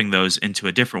 swapping those into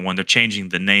a different one. They're changing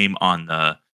the name on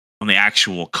the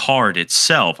actual card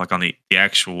itself, like on the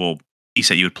actual piece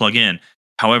that you would plug in.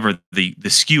 However, the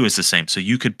SKU is the same. So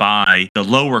you could buy the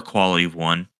lower quality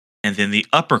one and then the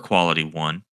upper quality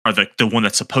one, or the one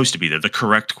that's supposed to be there, the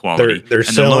correct quality, they're and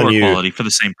selling the lower quality for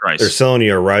the same price. They're selling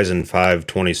you a Ryzen 5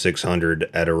 2600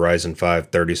 at a Ryzen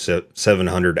 5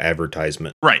 3700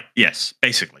 advertisement. Right. Yes.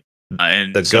 Basically.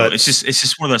 And the so guts, it's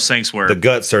just one of those things where the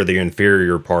guts are the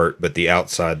inferior part, but the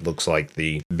outside looks like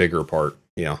the bigger part.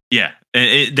 Yeah. Yeah.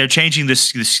 And they're changing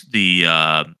the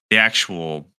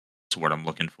actual That's what I'm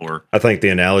looking for. I think the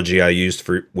analogy I used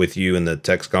with you in the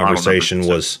text Model numbers conversation and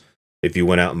stuff. was if you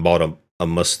went out and bought a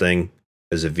Mustang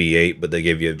as a V8, but they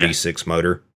gave you a Yeah. V6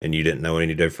 motor and you didn't know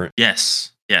any different.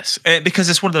 Yes, yes, because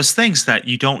it's one of those things that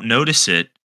you don't notice it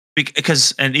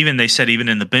because, and even they said even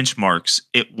in the benchmarks,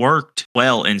 it worked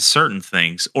well in certain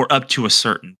things or up to a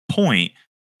certain point,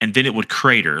 and then it would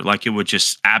crater, like it would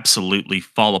just absolutely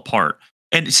fall apart.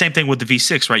 And same thing with the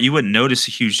V6, right? You wouldn't notice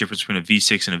a huge difference between a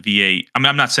V6 and a V8. I mean,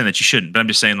 I'm not saying that you shouldn't, but I'm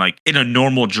just saying like in a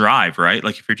normal drive, right?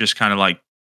 Like if you're just kind of like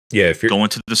Yeah, if you're going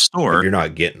to the if store, you're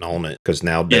not getting on it, because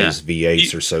yeah, nowadays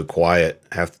V8s you, are so quiet,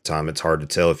 half the time it's hard to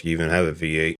tell if you even have a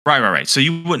V8. right. So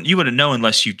you wouldn't know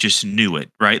unless you just knew it,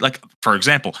 right? Like for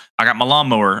example, I got my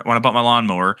lawnmower when I bought my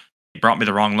lawnmower. It brought me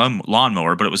the wrong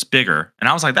lawnmower, but it was bigger, and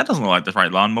I was like, that doesn't look like the right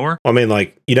lawnmower. I mean,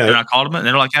 like, And I called them, and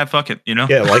they're like, yeah, fuck it,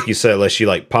 yeah, like you said, unless you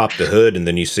like pop the hood and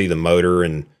then you see the motor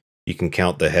and you can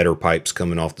count the header pipes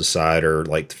coming off the side or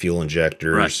like the fuel Right.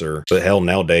 injectors or but hell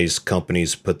nowadays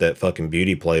companies put that fucking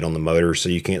beauty plate on the motor so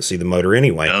you can't see the motor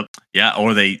anyway. Yep. Yeah,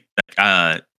 or they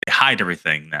hide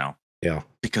everything now Yeah.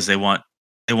 because they want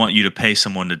you to pay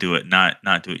someone to do it, not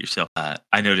do it yourself.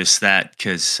 I noticed that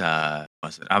because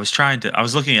was it? I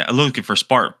was looking for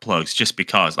spark plugs just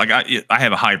because like I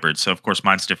have a hybrid, so of course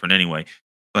mine's different anyway.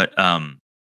 But and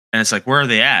it's like where are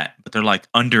they at? But they're like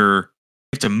under.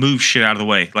 You have to move shit out of the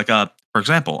way. Like for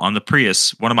example, on the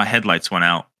Prius, one of my headlights went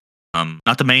out.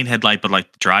 Not the main headlight, but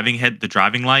like the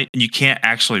driving light, and you can't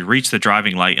actually reach the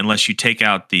driving light unless you take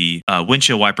out the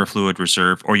windshield wiper fluid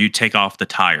reserve or you take off the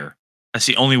tire. That's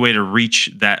the only way to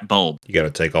reach that bulb. You got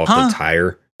to take off Huh? the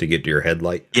tire to get to your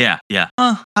headlight. Yeah.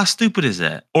 Huh? How stupid is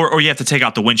that? Or you have to take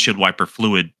out the windshield wiper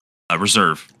fluid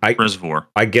reservoir.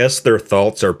 I guess their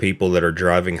thoughts are people that are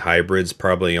driving hybrids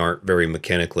probably aren't very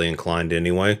mechanically inclined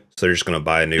anyway, so they're just going to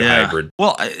buy a new hybrid.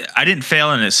 Well, I didn't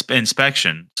fail in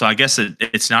inspection, so I guess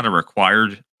it's not a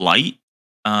required light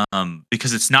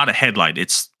because it's not a headlight.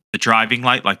 It's the driving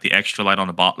light, like the extra light on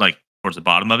the bottom, like towards the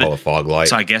bottom of it. Oh, a fog light.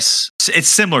 So I guess it's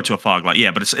similar to a fog light,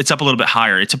 yeah, but it's up a little bit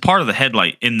higher. It's a part of the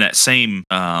headlight in that same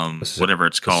whatever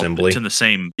it's called. Assembly? It's in the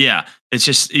same, yeah. It's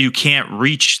just you can't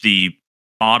reach the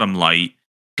bottom light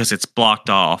because it's blocked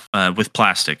off with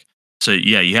plastic. So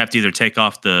yeah, you have to either take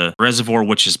off the reservoir,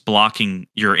 which is blocking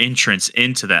your entrance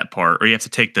into that part, or you have to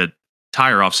take the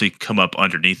tire off so you can come up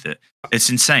underneath it. It's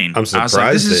insane. I'm I was like,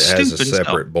 surprised this is it has a stupid as hell.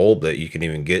 separate bulb that you can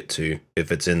even get to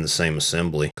if it's in the same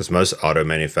assembly. Because most auto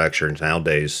manufacturers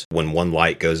nowadays, when one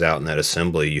light goes out in that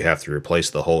assembly, you have to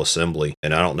replace the whole assembly.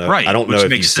 And I don't know. Right, I don't know which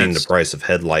if you've makes seen sense. the price of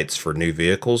headlights for new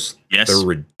vehicles. Yes. They're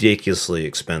ridiculously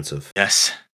expensive.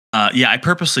 Yes. Yeah, I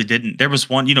purposely didn't. There was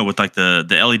one, with like the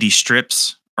LED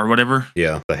strips or whatever,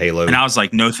 Yeah, the Halo. and I was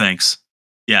like, no thanks.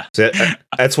 Yeah, So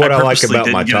that's what I like purposely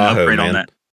about my didn't get an Tahoe, upgrade on man.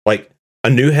 that. Like a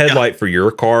new headlight for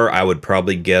your car, I would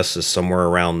probably guess is somewhere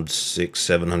around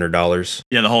 $600-700.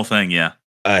 Yeah, the whole thing. Yeah,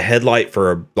 A headlight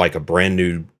for a brand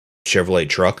new Chevrolet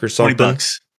truck or $20. something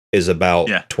is about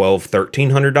Yeah.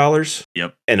 $1,200-1,300.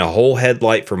 Yep. And a whole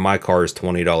headlight for my car is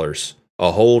 $20.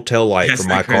 A whole tail light That's for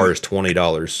not my car crazy. is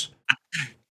 $20.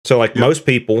 So Yep. most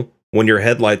people, when your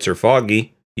headlights are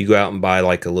foggy, you go out and buy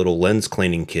like a little lens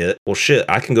cleaning kit. Well, shit,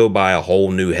 I can go buy a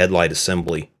whole new headlight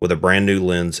assembly with a brand new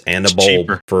lens and a It's bulb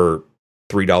cheaper. for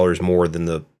 $3 more than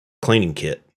the cleaning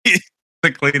kit.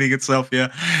 The cleaning itself.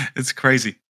 Yeah, it's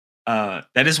crazy.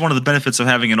 That is one of the benefits of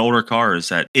having an older car is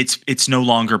that it's no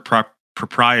longer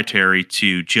proprietary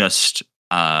to just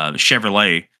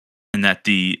Chevrolet, and that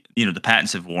the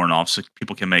patents have worn off, so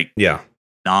people can make Yeah,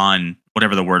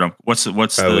 whatever the word. What's the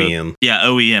OEM. Yeah,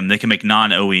 OEM. They can make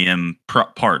non-OEM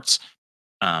parts,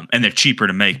 and they're cheaper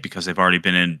to make because they've already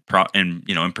been in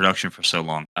production for so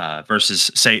long.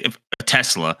 Versus say if a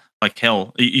Tesla, like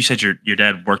hell, you said your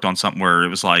dad worked on something where it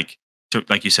was like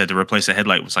you said to replace a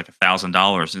headlight was like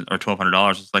 $1,000 or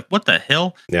 $1,200. It's like what the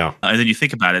hell? Yeah. And then you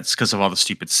think about it, it's because of all the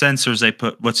stupid sensors they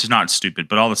put. What's not stupid,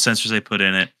 but all the sensors they put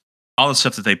in it, all the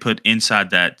stuff that they put inside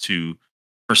that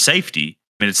for safety.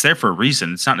 I mean, it's there for a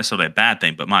reason. It's not necessarily a bad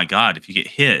thing, but my God, if you get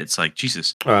hit, it's like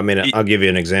Jesus. I mean, I'll give you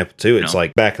an example too. It's know.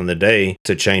 like back in the day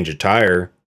to change a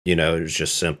tire, it was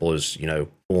just simple as,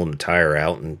 pulling the tire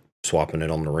out and swapping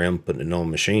it on the rim, putting it on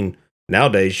the machine.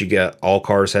 Nowadays, all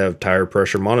cars have tire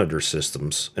pressure monitor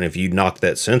systems. And if you knock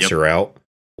that sensor out,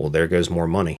 well, there goes more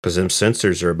money because them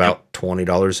sensors are about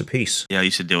 $20 a piece. Yeah, I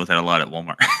used to deal with that a lot at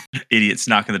Walmart. Idiots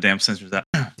knocking the damn sensors out.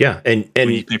 Yeah. And When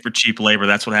you pay for cheap labor,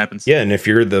 that's what happens. yeah. And if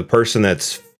you're the person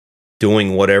that's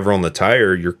doing whatever on the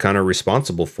tire, you're kind of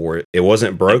responsible for it. It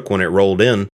wasn't broke when it rolled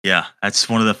in. Yeah, that's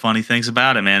one of the funny things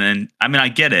about it, man. And I mean, I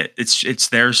get it. It's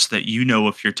there so that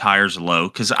if your tires are low.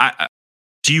 Because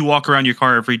do you walk around your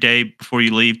car every day before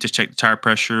you leave to check the tire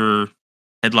pressure?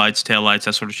 headlights, taillights,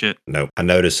 that sort of shit. No, I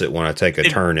notice it when I take a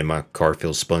turn and my car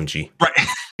feels spongy.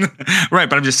 Right. Right,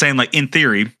 but I'm just saying, like, in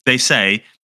theory, they say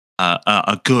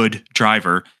a good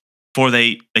driver, before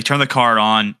they turn the car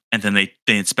on and then they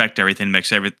inspect everything, make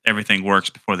sure everything works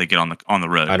before they get on the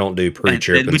road. I don't do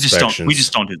pre-trip inspections. We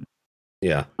just don't do that.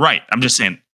 Yeah. Right. I'm just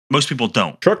saying most people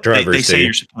don't. Truck drivers they say do,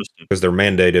 you're supposed to, because they're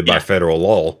mandated by federal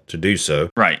law to do so.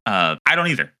 Right. I don't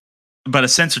either. But a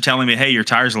sensor telling me, hey, your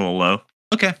tire's a little low.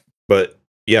 Okay. But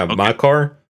yeah, my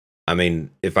car, I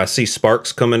mean, if I see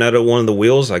sparks coming out of one of the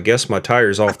wheels, I guess my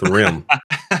tire's off the rim.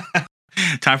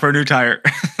 Time for a new tire.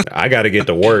 I got to get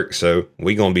to work, so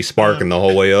we going to be sparking the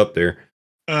whole way up there.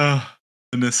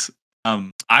 Goodness.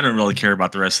 I don't really care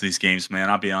about the rest of these games, man.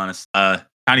 I'll be honest.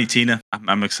 Tiny Tina,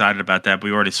 I'm excited about that. But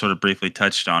we already sort of briefly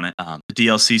touched on it. The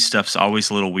DLC stuff's always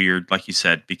a little weird, like you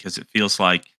said, because it feels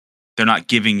like they're not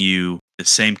giving you the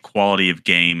same quality of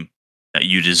game that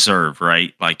you deserve,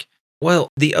 right? Like, well,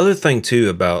 the other thing too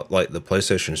about like the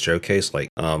PlayStation Showcase, like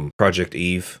Project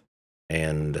Eve,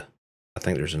 and I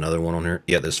think there's another one on here.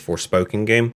 Yeah, this Forspoken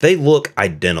game. They look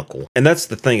identical. And that's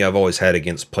the thing I've always had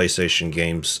against PlayStation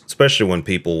games, especially when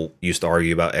people used to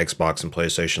argue about Xbox and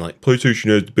PlayStation. Like, PlayStation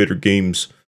has better games.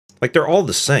 Like, they're all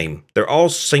the same. They're all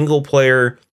single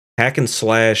player, hack and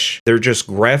slash. They're just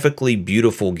graphically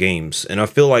beautiful games. And I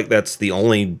feel like that's the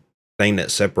only thing that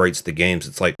separates the games.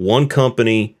 It's like one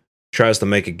company tries to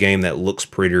make a game that looks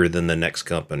prettier than the next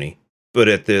company. But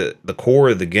at the core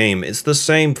of the game, it's the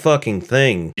same fucking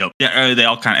thing. Yep. Yeah, they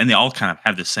all kind of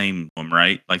have the same one,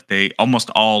 right? Like they almost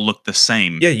all look the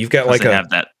same. Yeah, you've got like have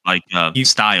that like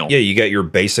style. Yeah, you got your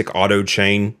basic auto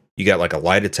chain. You got like a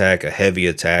light attack, a heavy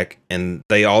attack, and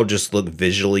they all just look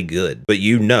visually good. But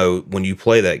you know, when you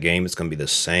play that game, it's going to be the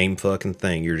same fucking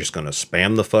thing. You're just going to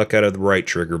spam the fuck out of the right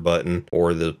trigger button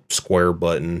or the square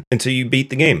button until you beat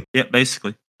the game. Yeah,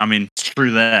 basically. I mean,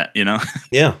 screw that, you know?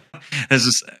 Yeah.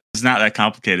 It's not that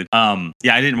complicated.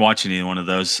 Yeah, I didn't watch any one of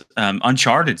those.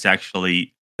 Uncharted's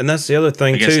actually... And that's the other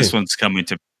thing, too. I guess this one's coming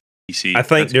to PC. I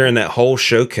think during that whole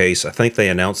showcase, I think they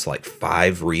announced like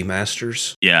 5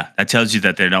 remasters. Yeah, that tells you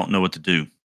that they don't know what to do.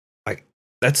 Like,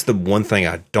 that's the one thing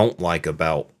I don't like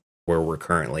about where we're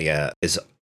currently at is,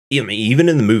 I mean, even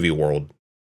in the movie world,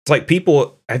 it's like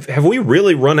people, have we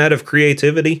really run out of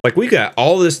creativity? Like, we got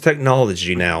all this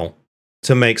technology now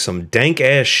to make some dank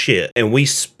ass shit, and we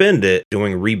spend it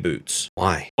doing reboots.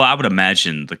 Why? Well, I would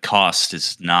imagine the cost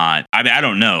is not. I mean, I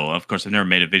don't know. Of course, I've never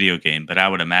made a video game, but I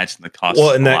would imagine the cost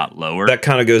is a lot lower. That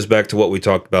kind of goes back to what we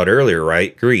talked about earlier,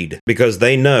 right? Greed. Because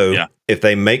they know if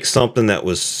they make something that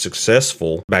was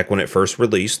successful back when it first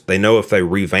released, they know if they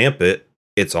revamp it,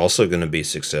 it's also going to be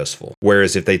successful.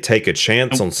 Whereas if they take a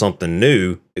chance on something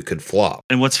new, it could flop.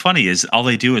 And what's funny is all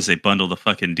they do is they bundle the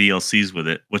fucking DLCs with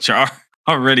it, which are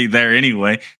already there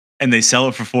anyway, and they sell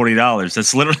it for $40.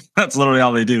 That's literally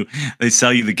all they do. They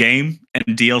sell you the game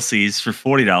and DLCs for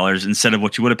 $40 instead of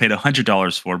what you would have paid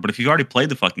 $100 for. But if you've already played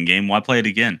the fucking game, why play it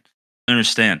again? I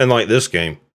understand. And like this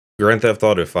game, Grand Theft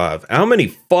Auto 5. How many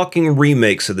fucking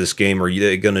remakes of this game are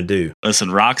they gonna do? Listen,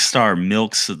 Rockstar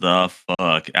milks the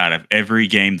fuck out of every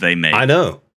game they make. I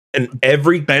know. And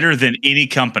better than any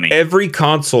company. Every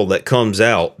console that comes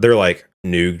out, they're like,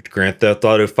 new Grand Theft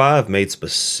Auto 5 made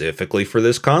specifically for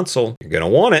this console. You're going to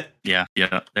want it. Yeah.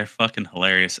 They're fucking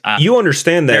hilarious. You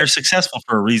understand that they're successful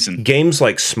for a reason. Games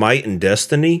like Smite and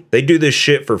Destiny, they do this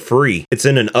shit for free. It's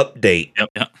in an update.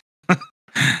 Yep.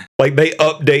 Like they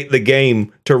update the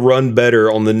game to run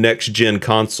better on the next gen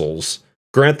consoles.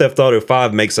 Grand Theft Auto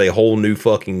 5 makes a whole new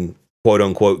fucking quote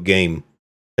unquote game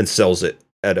and sells it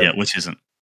at a... Yeah, which isn't.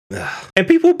 And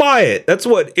people buy it. That's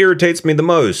what irritates me the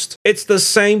most. It's the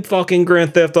same fucking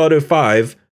Grand Theft Auto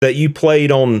 5 that you played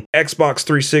on Xbox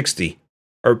 360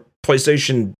 or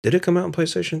PlayStation. Did it come out on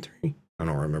PlayStation 3? I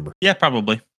don't remember. Yeah,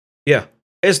 probably. Yeah.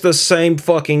 It's the same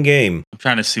fucking game. I'm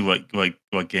trying to see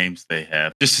what games they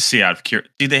have. Just to see out of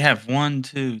curiosity. Do they have 1,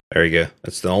 2? There you go.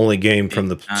 That's the only game from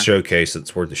the showcase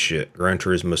that's worth the shit. Gran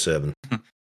Turismo 7.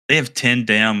 They have 10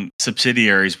 damn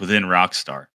subsidiaries within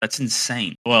Rockstar. That's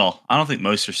insane. Well, I don't think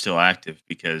most are still active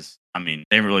because, I mean,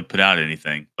 they haven't really put out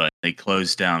anything, but they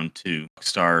closed down to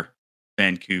Rockstar,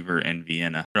 Vancouver, and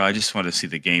Vienna. So I just want to see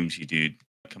the games you do.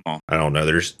 Come on. I don't know.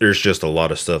 There's just a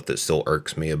lot of stuff that still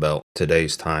irks me about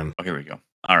today's time. Oh, here we go.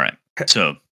 All right.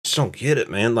 So just don't get it,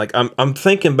 man. Like I'm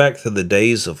thinking back to the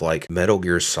days of like Metal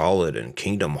Gear Solid and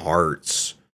Kingdom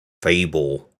Hearts,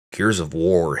 Fable, Gears of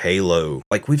War, Halo.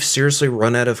 Like, we've seriously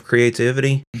run out of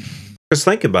creativity. Because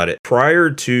think about it.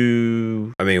 Prior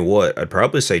to, I mean, what? I'd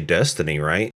probably say Destiny,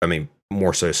 right? I mean,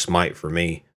 more so Smite for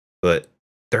me. But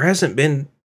there hasn't been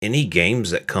any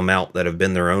games that come out that have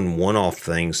been their own one-off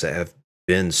things that have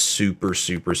been super,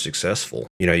 super successful.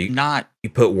 You know, Not you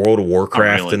put World of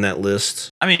Warcraft really. in that list.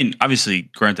 I mean, obviously,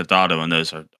 Grand Theft Auto and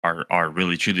those are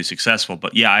really truly successful.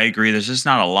 But yeah, I agree. There's just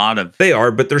not a lot of. They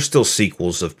are, but they're still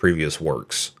sequels of previous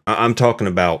works. I'm talking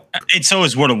about. And so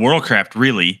is World of Warcraft,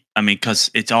 really. I mean, because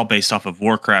it's all based off of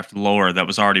Warcraft lore that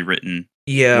was already written.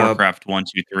 Yeah, Warcraft 1,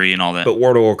 2, 3, and all that. but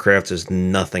World of Warcraft is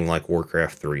nothing like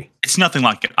Warcraft 3. It's nothing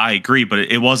like it. I agree, but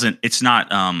it wasn't. It's not.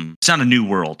 It's not a new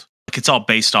world. Like it's all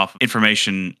based off of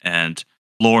information and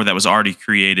lore that was already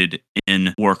created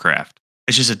in Warcraft.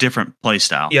 It's just a different play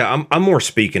style. Yeah, I'm more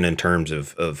speaking in terms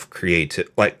of creative.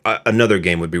 Like another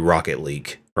game would be Rocket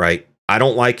League, right? I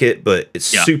don't like it, but it's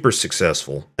super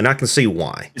successful, and I can see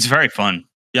why. It's very fun.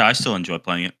 Yeah, I still enjoy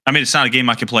playing it. I mean, it's not a game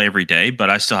I can play every day, but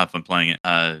I still have fun playing it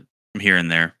from here and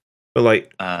there. But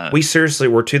like,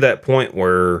 we're to that point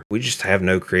where we just have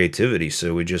no creativity,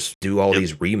 so we just do all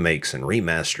these remakes and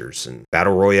remasters and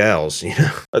battle royales. You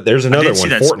know, but there's another one.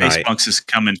 Fortnite. Spacepunks is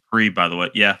coming free, by the way.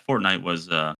 Yeah, Fortnite was,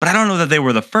 but I don't know that they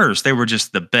were the first. They were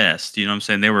just the best. You know what I'm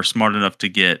saying? They were smart enough to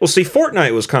get. Well, see,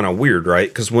 Fortnite was kind of weird, right?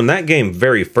 Because when that game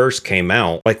very first came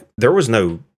out, like there was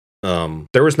no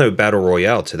battle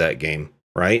royale to that game,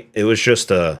 right? It was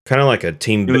just a kind of like a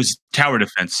team. It was tower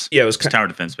defense. Yeah, it was tower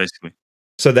defense, basically.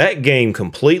 So that game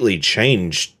completely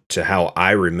changed to how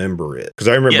I remember it. Because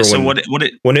I remember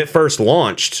when it first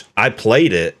launched, I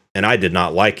played it and I did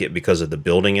not like it because of the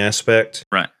building aspect.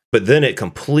 Right. But then it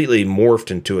completely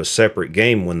morphed into a separate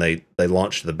game when they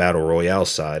launched the Battle Royale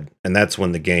side. And that's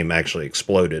when the game actually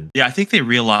exploded. Yeah, I think they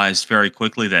realized very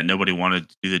quickly that nobody wanted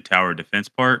to do the tower defense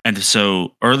part. And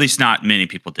so, or at least not many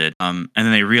people did. And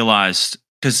then they realized...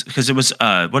 Because it was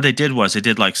what they did was they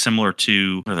did like similar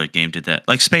to what other game did that,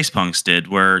 like Spacepunks did,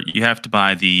 where you have to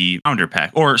buy the founder pack,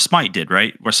 or Smite did,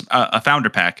 right? Where a founder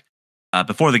pack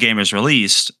before the game is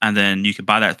released, and then you can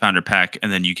buy that founder pack,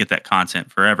 and then you get that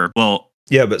content forever. Well,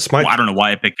 yeah, but Smite. Well, I don't know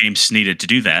why Epic Games needed to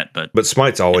do that, but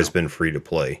Smite's always been free to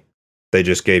play. They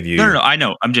just gave you no. I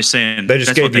know. I'm just saying they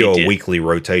just gave you a weekly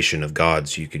rotation of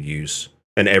gods you could use.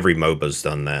 And every MOBA's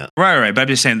done that. Right. But I'm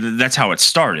just saying that's how it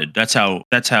started. That's how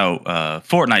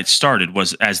Fortnite started,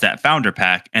 was as that founder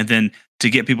pack. And then to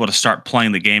get people to start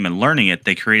playing the game and learning it,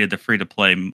 they created the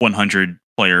free-to-play 100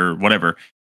 player whatever.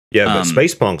 Yeah, but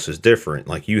Spacepunks is different.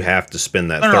 Like you have to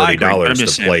spend that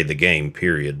 $30 to play the game,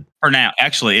 period. For now,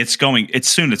 actually, it's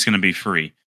soon it's going to be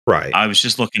free. Right. I was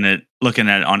just looking at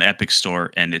it on Epic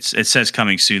Store, and it says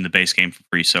coming soon, the base game for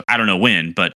free. So I don't know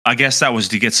when, but I guess that was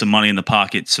to get some money in the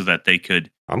pocket so that they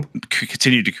could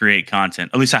continue to create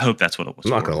content. At least I hope that's what it was.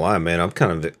 I'm not gonna lie, man. I'm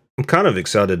kind of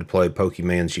excited to play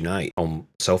Pokemon's Unite on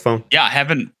cell phone. Yeah, I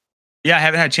haven't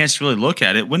had a chance to really look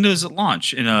at it. When does it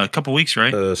launch? In a couple weeks,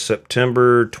 right?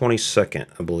 September 22nd,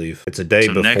 I believe. It's a day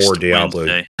before Diablo.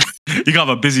 You gonna have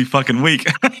a busy fucking week.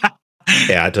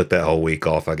 Yeah, I took that whole week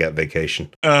off. I got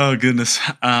vacation. Oh goodness,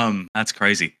 that's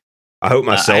crazy. I hope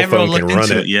my cell phone can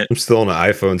run it. Yet. I'm still on an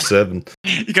iPhone 7.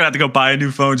 You're gonna have to go buy a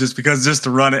new phone just to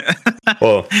run it.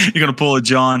 Well, you're gonna pull a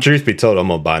John. Truth be told, I'm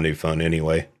gonna buy a new phone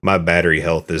anyway. My battery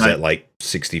health is at like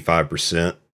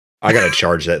 65%. I gotta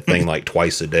charge that thing like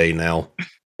twice a day now.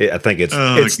 I think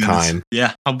it's time.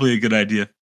 Yeah, probably a good idea.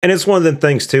 And it's one of them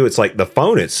things too. It's like the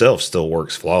phone itself still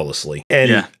works flawlessly.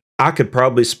 And I could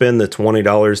probably spend the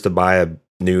 $20 to buy a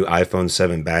new iPhone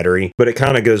 7 battery, but it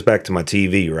kind of goes back to my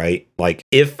TV, right? Like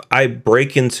if I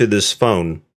break into this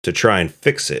phone to try and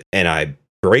fix it and I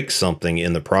break something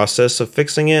in the process of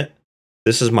fixing it,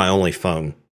 this is my only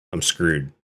phone. I'm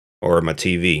screwed. Or my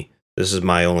TV. This is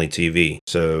my only TV.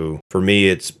 So for me,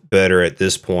 it's better at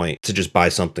this point to just buy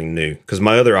something new. Because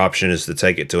my other option is to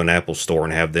take it to an Apple store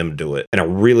and have them do it. And I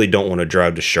really don't want to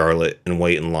drive to Charlotte and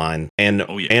wait in line and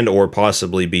or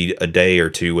possibly be a day or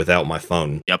two without my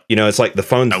phone. Yep. You know, it's like the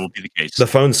phone. That will be the case. The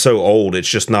phone's so old, it's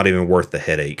just not even worth the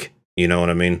headache. You know what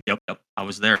I mean? Yep. I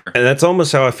was there. And that's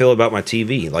almost how I feel about my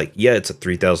TV. Like, yeah, it's a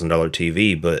 $3,000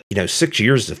 TV, but, 6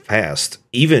 years have passed.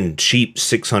 Even cheap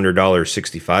 $600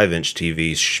 65-inch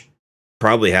TVs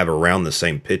probably have around the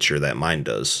same picture that mine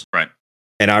does. Right.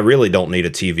 And I really don't need a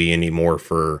TV anymore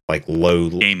for, like, low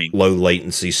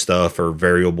latency stuff or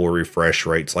variable refresh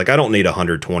rates. Like, I don't need a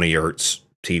 120 hertz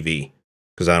TV.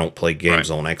 Because I don't play games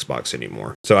on Xbox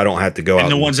anymore, so I don't have to go out.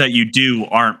 And the ones that you do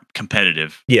aren't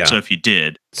competitive. Yeah. So if you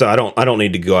did, so I don't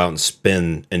need to go out and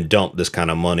spend and dump this kind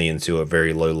of money into a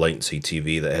very low latency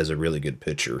TV that has a really good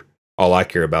picture. All I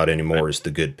care about anymore is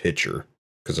the good picture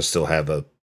because I still have a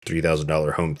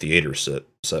 $3,000 home theater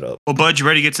set up. Well, Bud, you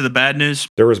ready to get to the bad news?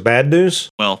 There was bad news?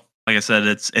 Well, like I said,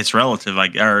 it's relative.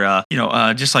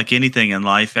 Just like anything in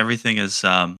life, everything is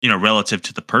relative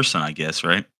to the person, I guess,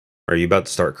 right? Are you about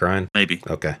to start crying? Maybe.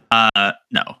 Okay.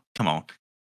 No, come on.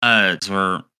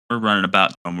 We're We're running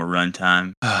about normal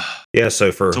runtime. Yeah, so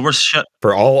So we're shut.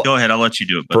 for all Go ahead. I'll let you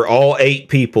do it. But for all 8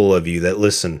 people of you that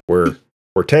listen, we're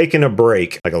taking a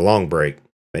break, like a long break,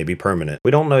 maybe permanent.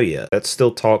 We don't know yet. That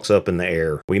still talks up in the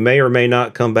air. We may or may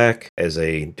not come back as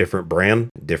a different brand,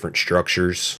 different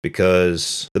structures,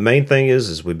 because the main thing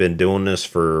is we've been doing this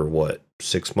for what,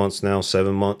 6 months now,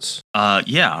 7 months?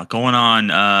 yeah, going on.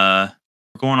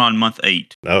 We're going on month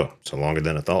 8. Oh, so longer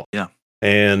than I thought. Yeah.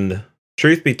 And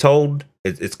truth be told,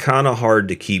 it's kind of hard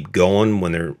to keep going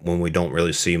when we don't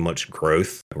really see much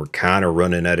growth. We're kind of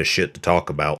running out of shit to talk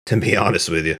about, to be honest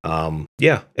with you.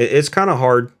 Yeah, it's kind of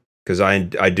hard because I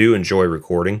do enjoy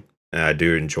recording. And I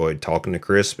do enjoy talking to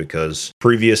Chris because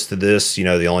previous to this,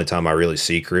 the only time I really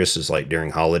see Chris is like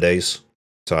during holidays.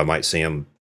 So I might see him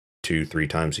 2-3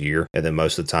 times a year. And then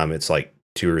most of the time it's like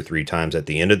 2 or 3 times at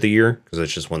the end of the year because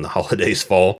it's just when the holidays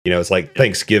fall. It's like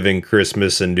Thanksgiving,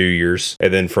 Christmas, and New Year's.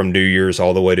 And then from New Year's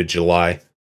all the way to July.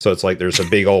 So it's like there's a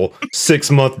big old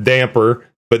 6-month damper.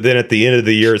 But then at the end of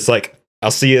the year, it's like, I'll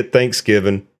see you at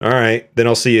Thanksgiving. All right. Then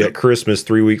I'll see you at Christmas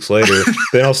 3 weeks later.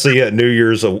 Then I'll see you at New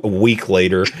Year's a week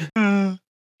later. And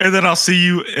then I'll see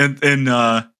you in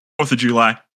 4th of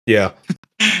July. Yeah.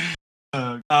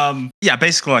 Yeah,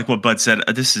 basically like what Bud said,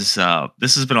 this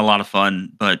has been a lot of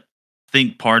fun, but I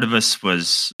think part of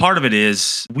it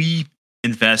is we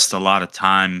invest a lot of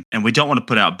time and we don't want to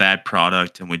put out bad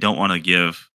product and we don't want to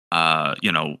give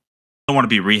don't want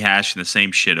to be rehashing the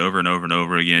same shit over and over and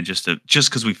over again just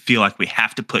because we feel like we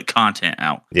have to put content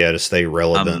out. Yeah, to stay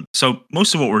relevant. So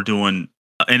most of what we're doing,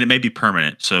 and it may be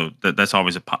permanent, so that's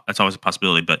always a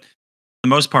possibility. But for the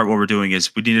most part, what we're doing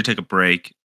is we need to take a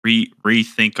break,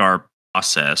 rethink our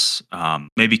process,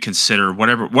 maybe consider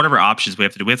whatever options we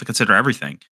have to do. We have to consider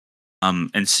everything,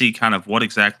 and see kind of what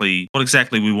exactly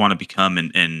we want to become,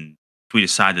 and we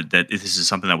decided that this is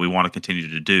something that we want to continue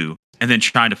to do. And then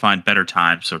trying to find better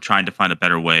times, so trying to find a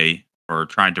better way, or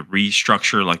trying to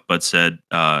restructure, like Bud said,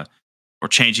 or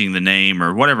changing the name,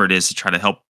 or whatever it is to try to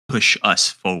help push us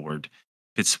forward.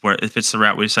 If it's the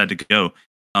route we decide to go,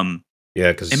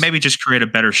 yeah, because and maybe just create a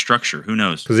better structure. Who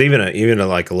knows? Because even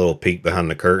like a little peek behind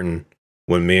the curtain,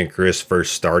 when me and Chris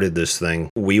first started this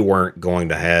thing, we weren't going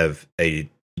to have a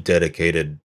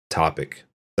dedicated topic.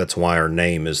 That's why our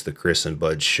name is the Chris and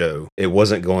Bud Show. It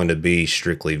wasn't going to be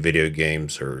strictly video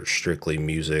games or strictly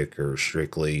music or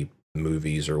strictly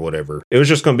movies or whatever. It was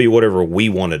just going to be whatever we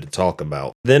wanted to talk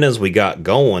about. Then as we got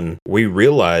going, we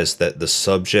realized that the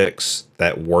subjects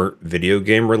that weren't video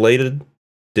game related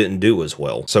didn't do as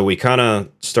well. So we kind of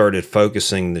started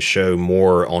focusing the show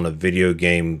more on a video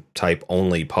game type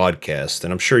only podcast.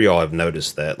 And I'm sure y'all have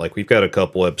noticed that. Like we've got a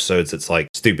couple episodes that's like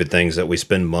stupid things that we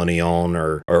spend money on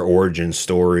or our origin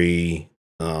story,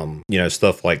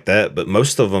 stuff like that. But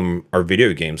most of them are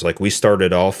video games. Like we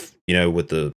started off, with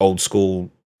the old school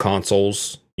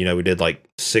consoles. We did like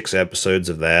 6 episodes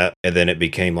of that, and then it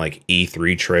became like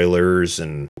E3 trailers,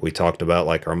 and we talked about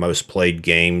like our most played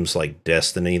games, like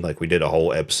Destiny. Like we did a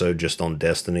whole episode just on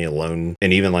Destiny alone,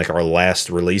 and even like our last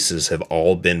releases have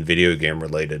all been video game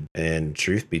related. And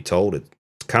truth be told, it's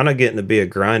kind of getting to be a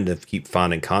grind to keep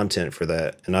finding content for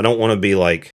that. And I don't want to be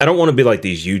like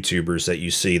these YouTubers that you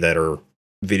see that are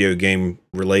video game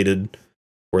related,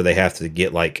 where they have to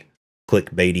get like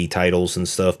clickbaity titles and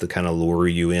stuff to kind of lure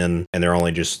you in, and they're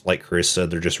only just, like Chris said,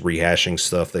 they're just rehashing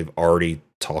stuff they've already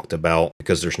talked about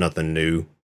because there's nothing new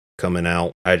coming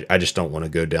out. I just don't want to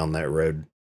go down that road.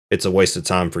 It's a waste of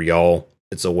time for y'all.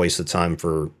 It's a waste of time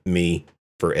for me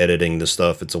for editing the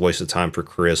stuff. It's a waste of time for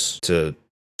Chris to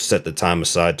set the time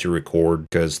aside to record,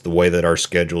 because the way that our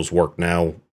schedules work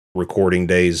now, recording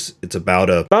days, it's about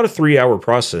a 3-hour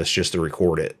process just to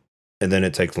record it, and then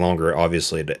it takes longer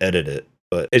obviously to edit it.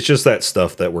 But it's just that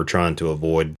stuff that we're trying to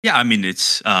avoid. Yeah, I mean,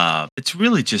 it's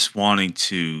really just wanting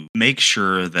to make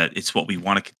sure that it's what we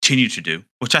want to continue to do,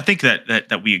 which I think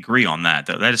that we agree on that.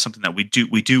 That is something that we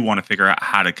do want to figure out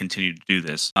how to continue to do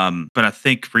this. But I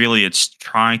think really it's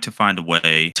trying to find a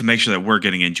way to make sure that we're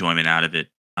getting enjoyment out of it.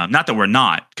 Not that we're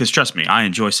not, because trust me, I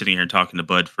enjoy sitting here talking to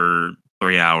Bud for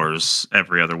 3 hours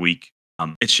every other week.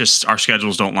 It's just our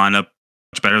schedules don't line up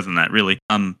much better than that, really.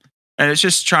 And it's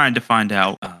just trying to find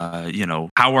out,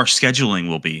 how our scheduling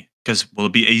will be. Because will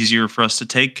it be easier for us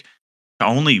to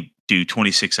only do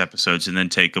 26 episodes and then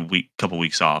take a couple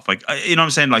weeks off? Like, you know what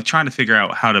I'm saying? Like trying to figure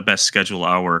out how to best schedule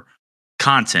our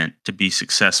content to be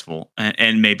successful.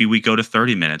 And maybe we go to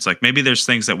 30 minutes. Like maybe there's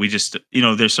things that we just,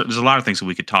 there's a lot of things that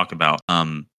we could talk about.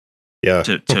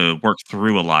 To work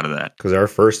through a lot of that. Because our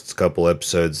first couple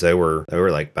episodes, they were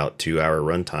like about 2-hour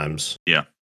runtimes. Yeah.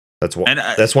 That's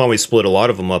why we split a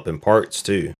lot of them up in parts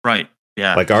too. Right.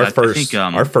 Yeah. Like our first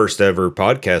ever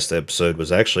podcast episode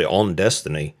was actually on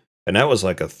Destiny. And that was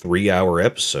like a 3-hour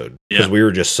episode because Yeah. we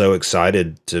were just so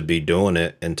excited to be doing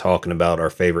it and talking about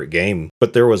our favorite game.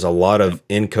 But there was a lot of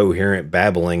incoherent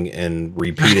babbling and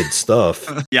repeated stuff.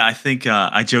 Yeah, I think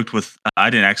I joked with. I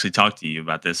didn't actually talk to you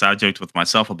about this. I joked with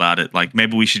myself about it. Like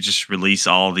maybe we should just release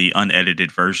all the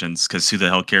unedited versions because who the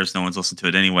hell cares? No one's listened to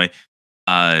it anyway.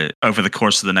 Over the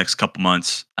course of the next couple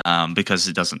months, because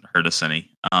it doesn't hurt us any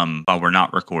while we're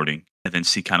not recording, and then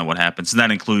see kind of what happens. And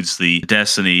that includes the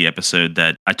Destiny episode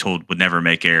that I told would never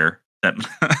make air. That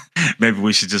maybe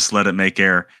we should just let it make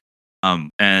air.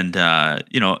 And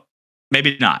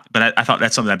maybe not. But I thought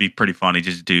that's something that'd be pretty funny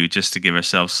to do, just to give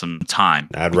ourselves some time.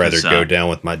 I'd rather go down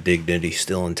with my dignity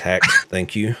still intact.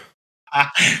 Thank you.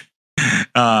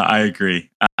 I agree.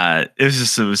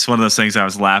 It was one of those things I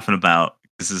was laughing about.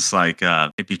 This is like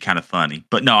it'd be kind of funny,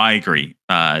 but no, I agree.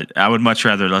 I would much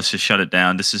rather let's just shut it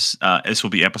down. This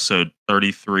will be episode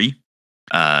 33.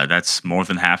 That's more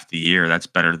than half the year. That's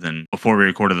better than before we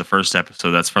recorded the first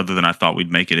episode. That's further than I thought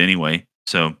we'd make it anyway.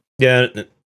 So yeah,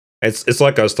 it's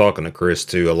like I was talking to Chris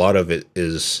too. A lot of it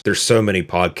is there's so many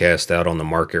podcasts out on the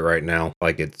market right now.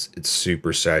 Like it's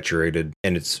super saturated,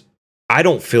 and I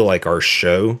don't feel like our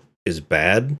show is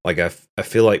bad. Like I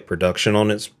feel like production on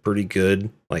it's pretty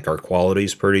good. Like our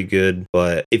quality's pretty good.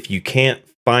 But if you can't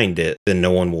find it, then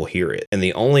no one will hear it. And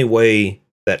the only way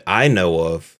that I know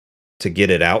of to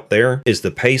get it out there is to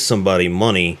pay somebody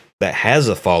money that has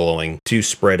a following to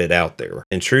spread it out there.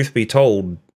 And truth be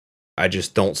told, I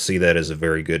just don't see that as a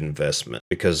very good investment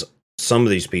because some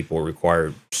of these people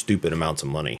require stupid amounts of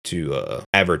money to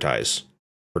advertise.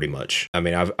 Pretty much. I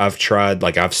mean, I've tried,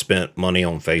 like I've spent money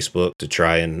on Facebook to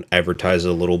try and advertise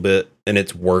a little bit, and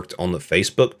it's worked on the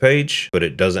Facebook page, but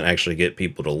it doesn't actually get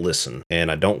people to listen. And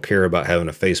I don't care about having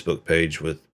a Facebook page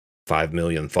with 5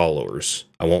 million followers.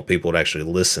 I want people to actually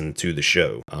listen to the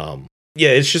show. Yeah,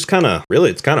 it's just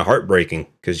it's kind of heartbreaking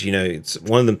because, it's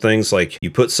one of them things like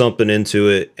you put something into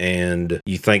it and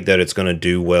you think that it's going to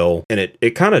do well, and it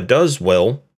kind of does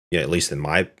well, at least in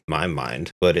my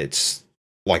mind, but it's,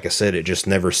 like I said, it just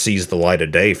never sees the light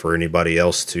of day for anybody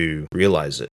else to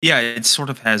realize it. Yeah, it sort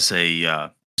of has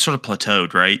a sort of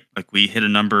plateaued, right? Like we hit a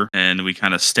number and we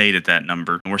kind of stayed at that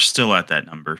number, and we're still at that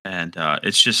number, and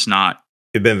it's just not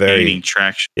We've been gaining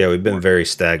traction. Yeah, we've been very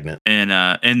stagnant. And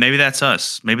maybe that's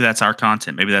us. Maybe that's our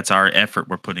content. Maybe that's our effort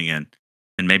we're putting in,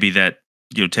 and maybe that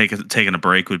taking a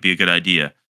break would be a good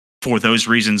idea for those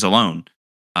reasons alone.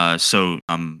 Or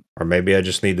maybe I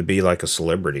just need to be like a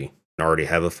celebrity and already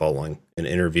have a following and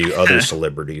interview other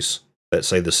celebrities that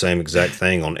say the same exact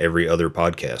thing on every other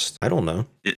podcast. I don't know.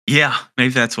 Yeah,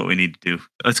 maybe that's what we need to do.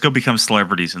 Let's go become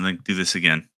celebrities and then do this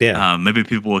again. Yeah. Maybe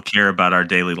people will care about our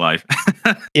daily life.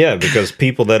 Yeah, because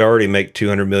people that already make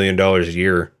 $200 million a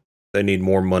year, they need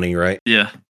more money, right? Yeah.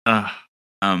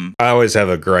 I always have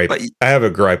a gripe. I have a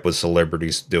gripe with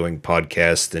celebrities doing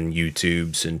podcasts and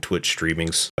YouTubes and Twitch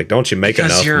streamings. Like, don't you make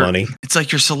enough money? It's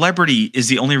like your celebrity is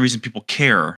the only reason people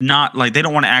care. Not like they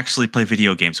don't want to actually play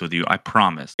video games with you. I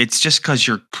promise. It's just because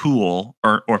you're cool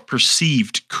or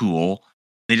perceived cool.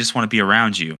 They just want to be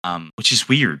around you. Which is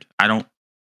weird. I don't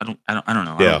know. Yeah. I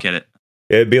don't get it.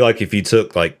 It'd be like if you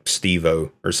took like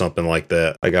Steve-O or something like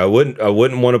that. Like I wouldn't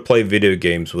want to play video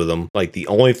games with him. Like the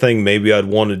only thing maybe I'd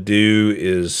want to do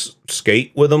is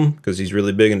skate with him because he's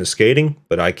really big into skating,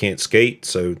 but I can't skate,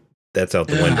 so that's out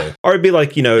the window. Or it'd be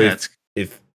like,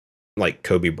 if like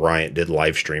Kobe Bryant did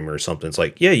live stream or something, it's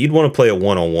like, yeah, you'd want to play a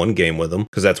one-on-one game with him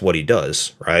because that's what he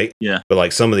does, right? Yeah. But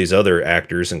like some of these other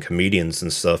actors and comedians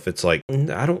and stuff, it's like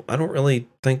I don't really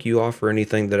think you offer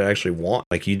anything that I actually want.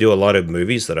 Like you do a lot of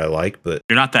movies that I like, but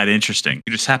you're not that interesting.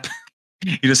 You just happen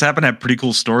to have pretty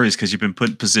cool stories because you've been put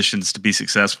in positions to be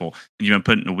successful, and you've been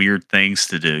put in weird things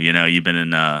to do. You've been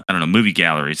in movie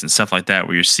galleries and stuff like that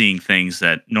where you're seeing things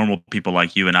that normal people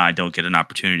like you and I don't get an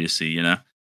opportunity to see.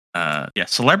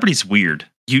 Celebrity's weird.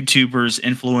 YouTubers,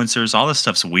 influencers, all this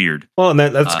stuff's weird. Well, and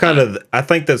that's I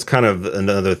think that's kind of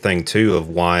another thing too of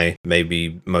why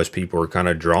maybe most people are kind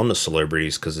of drawn to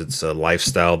celebrities because it's a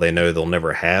lifestyle they know they'll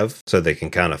never have, so they can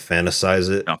kind of fantasize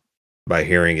it by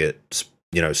hearing it,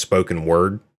 spoken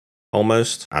word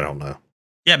almost. I don't know.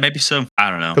 Yeah, maybe so. I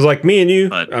don't know. Because like me and you,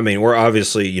 I mean, we're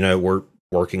obviously, we're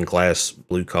working class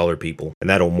blue collar people, and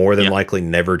that'll more than likely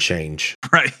never change.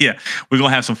 Right? Yeah, we're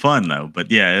gonna have some fun though,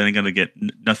 but yeah, it ain't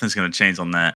nothing's gonna change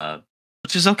on that,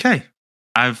 which is okay.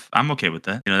 I'm okay with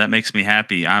that. That makes me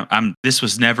happy. This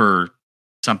was never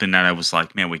something that I was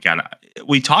like, man,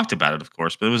 we talked about it, of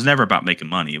course, but it was never about making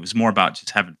money. It was more about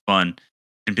just having fun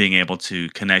and being able to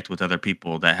connect with other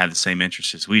people that have the same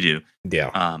interests as we do.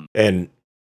 Yeah. And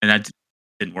that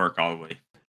didn't work all the way.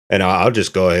 And I'll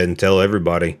just go ahead and tell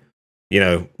everybody,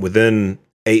 within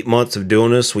 8 months of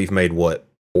doing this, we've made what,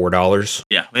 $4?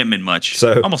 Yeah, we haven't made much.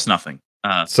 So almost nothing.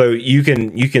 So you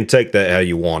can take that how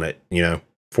you want it.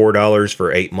 $4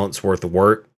 for 8 months worth of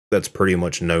work. That's pretty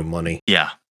much no money. Yeah,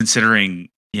 considering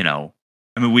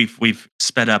we've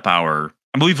sped up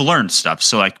we've learned stuff.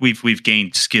 So like we've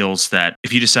gained skills that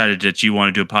if you decided that you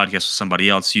want to do a podcast with somebody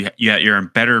else, you're in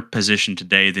better position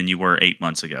today than you were 8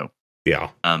 months ago. Yeah.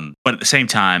 But at the same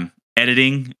time,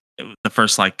 editing, the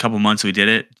first like couple months we did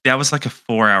it, that was like a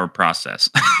 4-hour process.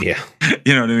 Yeah.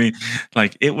 You know what I mean?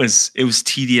 Like it was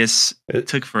tedious. It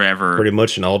took forever. Pretty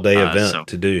much an all-day event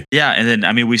to do. Yeah, and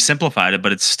then we simplified it,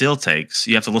 but it still takes.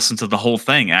 You have to listen to the whole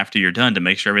thing after you're done to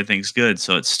make sure everything's good.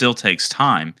 So it still takes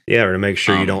time. Yeah, or to make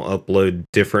sure you don't upload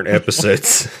different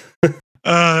episodes.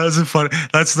 That's funny.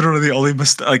 That's literally the only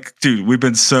mistake. Like, dude, we've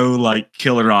been so like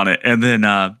killer on it. And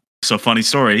then, so funny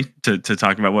story to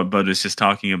talk about what Bud was just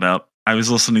talking about. I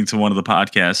was listening to one of the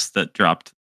podcasts that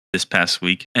dropped this past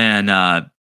week, and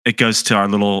it goes to our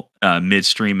little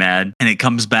midstream ad, and it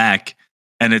comes back,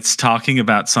 and it's talking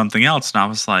about something else. And I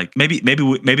was like,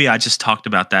 maybe I just talked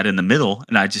about that in the middle,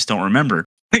 and I just don't remember.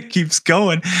 It keeps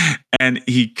going, and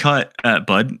he cut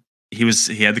Bud. He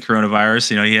had the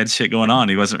coronavirus. He had shit going on.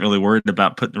 He wasn't really worried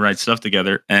about putting the right stuff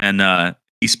together, and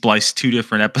he spliced 2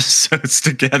 different episodes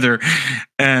together,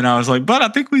 and I was like, "But I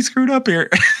think we screwed up here."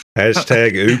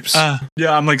 Hashtag oops.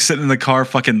 Yeah, I'm like sitting in the car,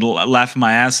 fucking laughing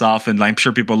my ass off, and I'm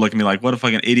sure people are looking at me like, "What a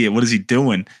fucking idiot! What is he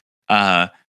doing?"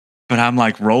 But I'm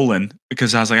like rolling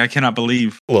because I was like, I cannot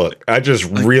believe. Look, I just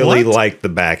really like the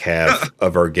back half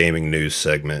of our gaming news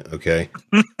segment. Okay.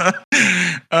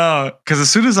 Because as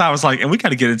soon as I was like, and we got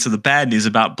to get into the bad news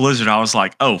about Blizzard, I was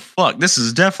like, oh fuck, this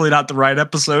is definitely not the right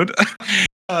episode.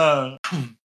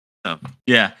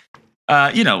 Yeah,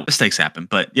 mistakes happen,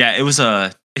 but yeah,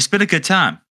 it's been a good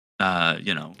time.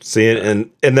 See it, and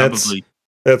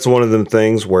that's one of them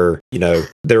things where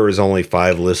there was only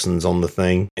 5 listens on the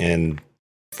thing, and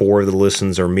 4 of the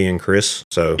listens are me and Chris.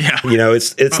 So yeah.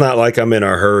 It's not like I'm in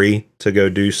a hurry to go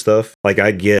do stuff. Like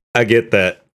I get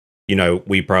that.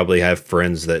 We probably have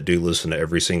friends that do listen to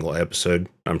every single episode.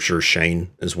 I'm sure Shane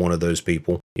is one of those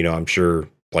people. I'm sure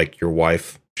like your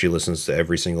wife. She listens to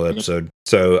every single episode.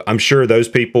 So I'm sure those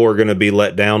people are going to be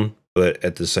let down. But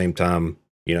at the same time,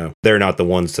 they're not the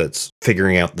ones that's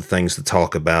figuring out the things to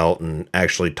talk about and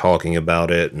actually talking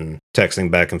about it and texting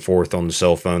back and forth on the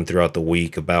cell phone throughout the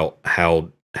week about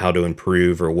how to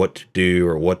improve or what to do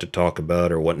or what to talk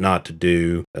about or what not to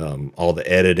do. All the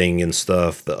editing and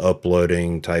stuff, the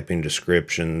uploading, typing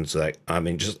descriptions.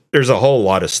 There's a whole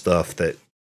lot of stuff that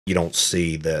you don't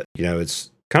see that,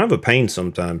 it's kind of a pain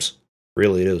sometimes.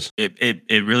 Really it is.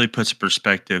 It really puts in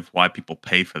perspective why people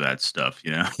pay for that stuff,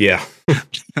 Yeah.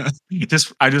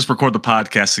 I just record the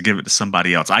podcast to give it to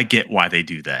somebody else. I get why they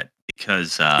do that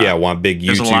because why big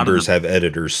YouTubers have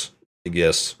editors, I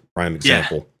guess. Prime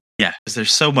example. Yeah, because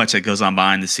there's so much that goes on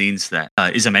behind the scenes that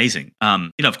is amazing.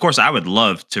 Of course, I would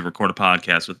love to record a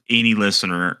podcast with any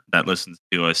listener that listens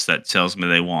to us that tells me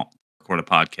they want to record a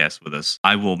podcast with us.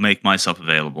 I will make myself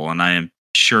available, and I am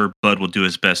sure Bud will do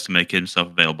his best to make himself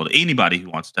available to anybody who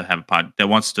wants to have that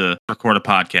wants to record a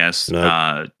podcast.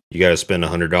 No, you got to spend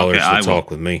 $100 to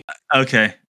talk with me.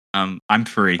 Okay. I'm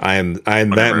free. I am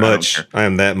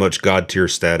that much God tier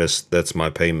status. That's my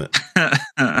payment.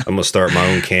 I'm gonna start my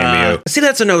own Cameo. See,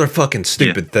 that's another fucking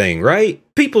stupid thing, right?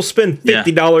 People spend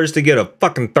 $50 to get a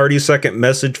fucking 30-second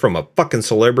message from a fucking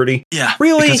celebrity. Yeah,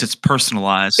 really? Because it's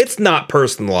personalized. It's not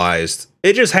personalized.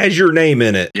 It just has your name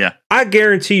in it. Yeah. I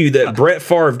guarantee you that Brett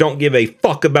Favre don't give a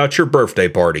fuck about your birthday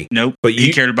party. Nope. But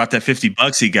he cared about that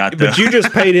 $50 he got, though. But you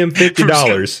just paid him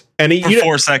 $50. And for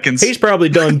 4 seconds. He's probably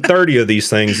done 30 of these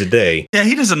things a day. Yeah,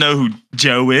 he doesn't know who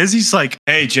Joe is. He's like,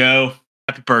 hey, Joe,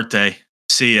 happy birthday.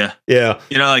 See ya. Yeah.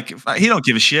 He don't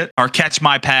give a shit. Or catch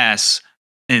my pass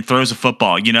and throws a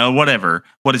football, whatever.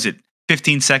 What is it?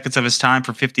 15 seconds of his time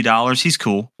for $50. He's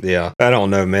cool. Yeah. I don't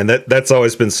know, man. That's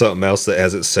always been something else that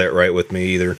hasn't set right with me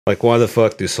either. Like, why the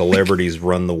fuck do celebrities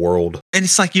run the world? And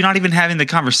it's like you're not even having the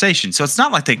conversation. So it's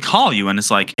not like they call you and it's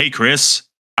like, hey, Chris,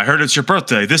 I heard it's your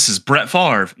birthday. This is Brett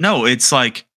Favre. No, it's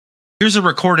like, here's a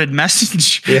recorded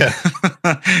message. Yeah.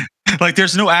 Like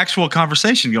there's no actual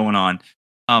conversation going on.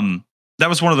 That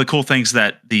was one of the cool things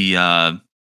that the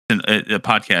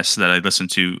podcast that I listened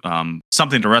to,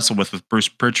 Something to Wrestle with Bruce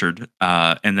Pritchard,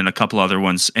 and then a couple other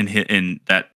ones in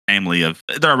that family of,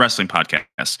 they're a wrestling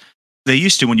podcast. They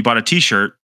used to, when you bought a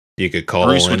t-shirt, you could call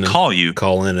Bruce would call you.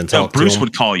 Call in and talk to him. Bruce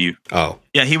would call you. Oh.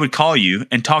 Yeah, he would call you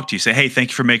and talk to you, say, hey,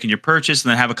 thank you for making your purchase, and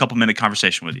then have a couple minute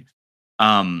conversation with you.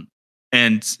 And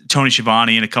Tony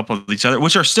Schiavone and a couple of these other,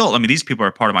 which are still, these people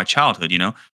are part of my childhood,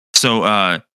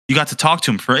 So you got to talk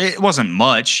to him for, it wasn't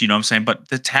much, you know what I'm saying? But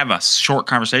to have a short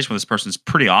conversation with this person is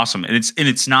pretty awesome. And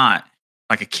it's not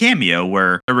like a cameo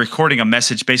where they're recording a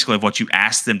message basically of what you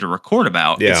asked them to record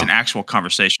about. Yeah. It's an actual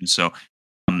conversation. So,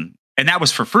 and that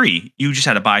was for free. You just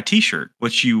had to buy a t-shirt,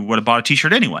 which you would have bought a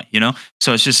t-shirt anyway, you know?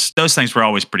 So it's just, those things were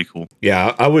always pretty cool.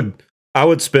 Yeah, I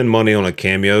would spend money on a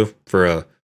cameo for a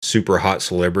super hot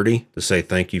celebrity to say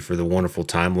thank you for the wonderful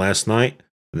time last night,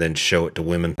 and then show it to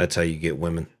women. That's how you get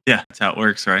women. Yeah, that's how it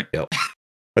works, right? Yep.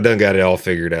 I done got it all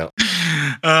figured out.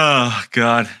 Oh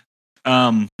God.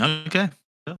 Okay.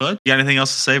 But you got anything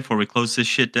else to say before we close this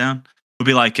shit down? It'll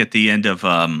be like at the end of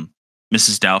Mrs.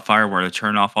 Doubtfire, where they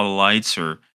turn off all the lights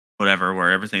or whatever,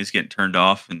 where everything's getting turned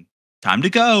off and time to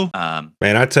go.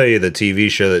 Man, I tell you, the TV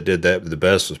show that did that the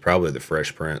best was probably The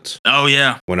Fresh Prince. Oh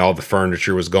yeah, when all the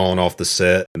furniture was gone off the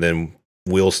set, and then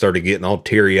Will started getting all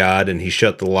teary-eyed, and he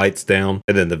shut the lights down,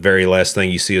 and then the very last thing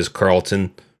you see is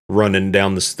Carlton running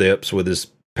down the steps with his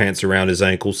pants around his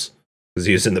ankles because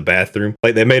he was in the bathroom.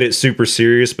 Like, they made it super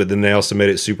serious, but then they also made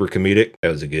it super comedic. That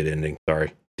was a good ending.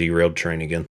 Sorry, derailed train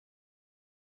again.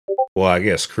 Well, I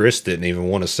guess Chris didn't even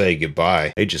want to say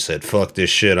goodbye. He just said, fuck this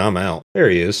shit, I'm out. There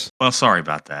he is. Well, sorry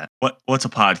about that. What's a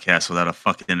podcast without a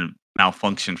fucking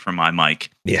malfunction from my mic?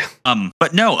 Yeah.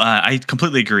 But no, I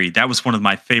completely agree. That was one of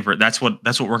my favorite. That's what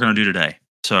we're gonna do today.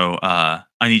 So I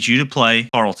need you to play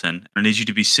Carlton. I need you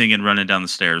to be singing "Running Down the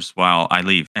Stairs" while I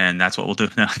leave, and that's what we'll do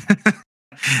now.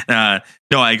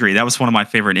 No, I agree. That was one of my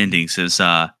favorite endings. Is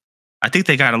I think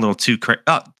they got a little too crazy.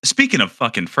 Speaking of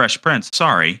fucking Fresh Prince,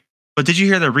 sorry. But did you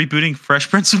hear they're rebooting Fresh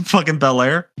Prince of fucking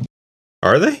Bel-Air?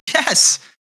 Are they? Yes.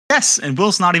 And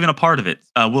Will's not even a part of it.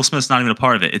 Will Smith's not even a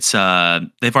part of it. It's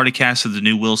they've already casted the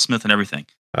new Will Smith and everything.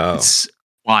 Oh. It's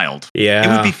wild. Yeah.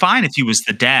 It would be fine if he was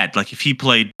the dad, like if he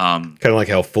played kind of like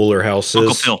how Fuller House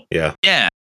Uncle is. Phil. Yeah. Yeah.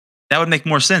 That would make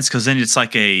more sense because then it's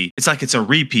like it's a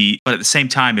repeat, but at the same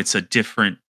time it's a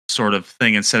different sort of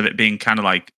thing instead of it being kind of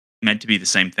like meant to be the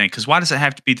same thing. Because why does it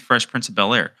have to be the Fresh Prince of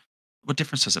Bel-Air? What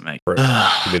difference does it make?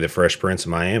 Could be the Fresh Prince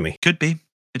of Miami. Could be.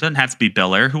 It doesn't have to be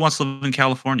Bel-Air. Who wants to live in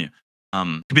California?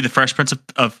 Could be the Fresh Prince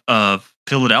of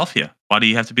Philadelphia. Why do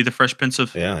you have to be the Fresh Prince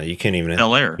of you can't even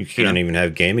Bel-Air? You can't even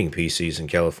have gaming PCs in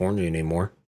California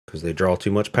anymore because they draw too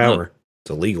much power.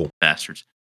 It's illegal. Bastards.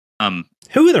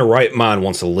 Who in their right mind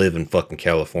wants to live in fucking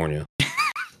California?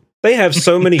 They have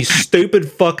so many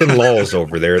stupid fucking laws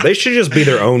over there. They should just be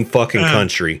their own fucking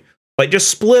country. Like, just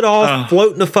split off,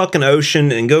 float in the fucking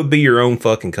ocean, and go be your own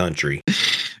fucking country.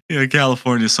 Yeah,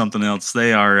 California's something else.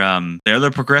 They're the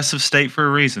progressive state for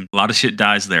a reason. A lot of shit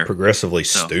dies there. Progressively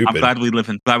stupid. I'm glad we live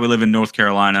in North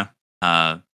Carolina.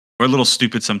 We're a little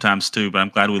stupid sometimes too, but I'm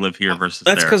glad we live here versus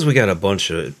That's there. because we got a bunch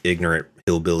of ignorant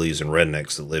hillbillies and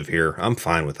rednecks that live here. I'm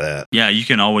fine with that. Yeah, you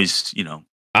can always,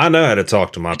 I know how to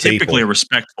talk to my people. Typically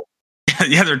respectful.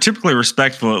 Yeah, they're typically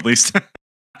respectful at least.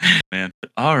 Man.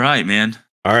 All right, man.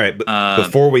 All right, but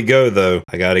before we go, though,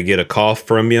 I got to get a cough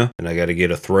from you, and I got to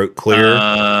get a throat clear,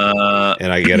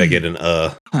 and I got to get an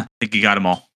I think you got them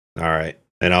all. All right,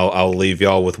 and I'll leave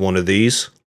y'all with one of these,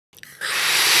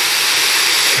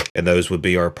 and those would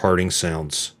be our parting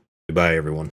sounds. Goodbye,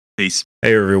 everyone. Peace.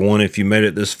 Hey, everyone, if you made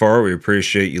it this far, we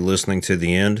appreciate you listening to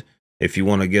the end. If you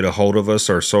want to get a hold of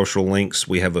us, our social links,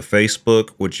 we have a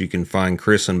Facebook, which you can find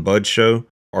Chris and Bud Show.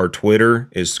 Our Twitter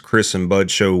is Chris and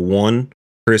Bud Show 1.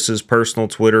 Chris's personal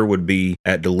Twitter would be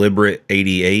at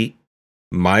Deliberate88.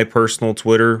 My personal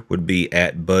Twitter would be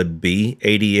at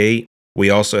BudB88. We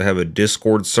also have a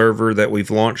Discord server that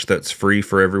we've launched that's free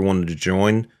for everyone to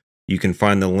join. You can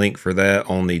find the link for that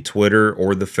on the Twitter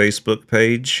or the Facebook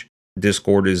page.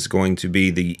 Discord is going to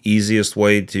be the easiest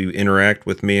way to interact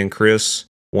with me and Chris.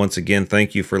 Once again,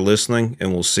 thank you for listening,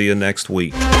 and we'll see you next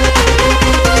week.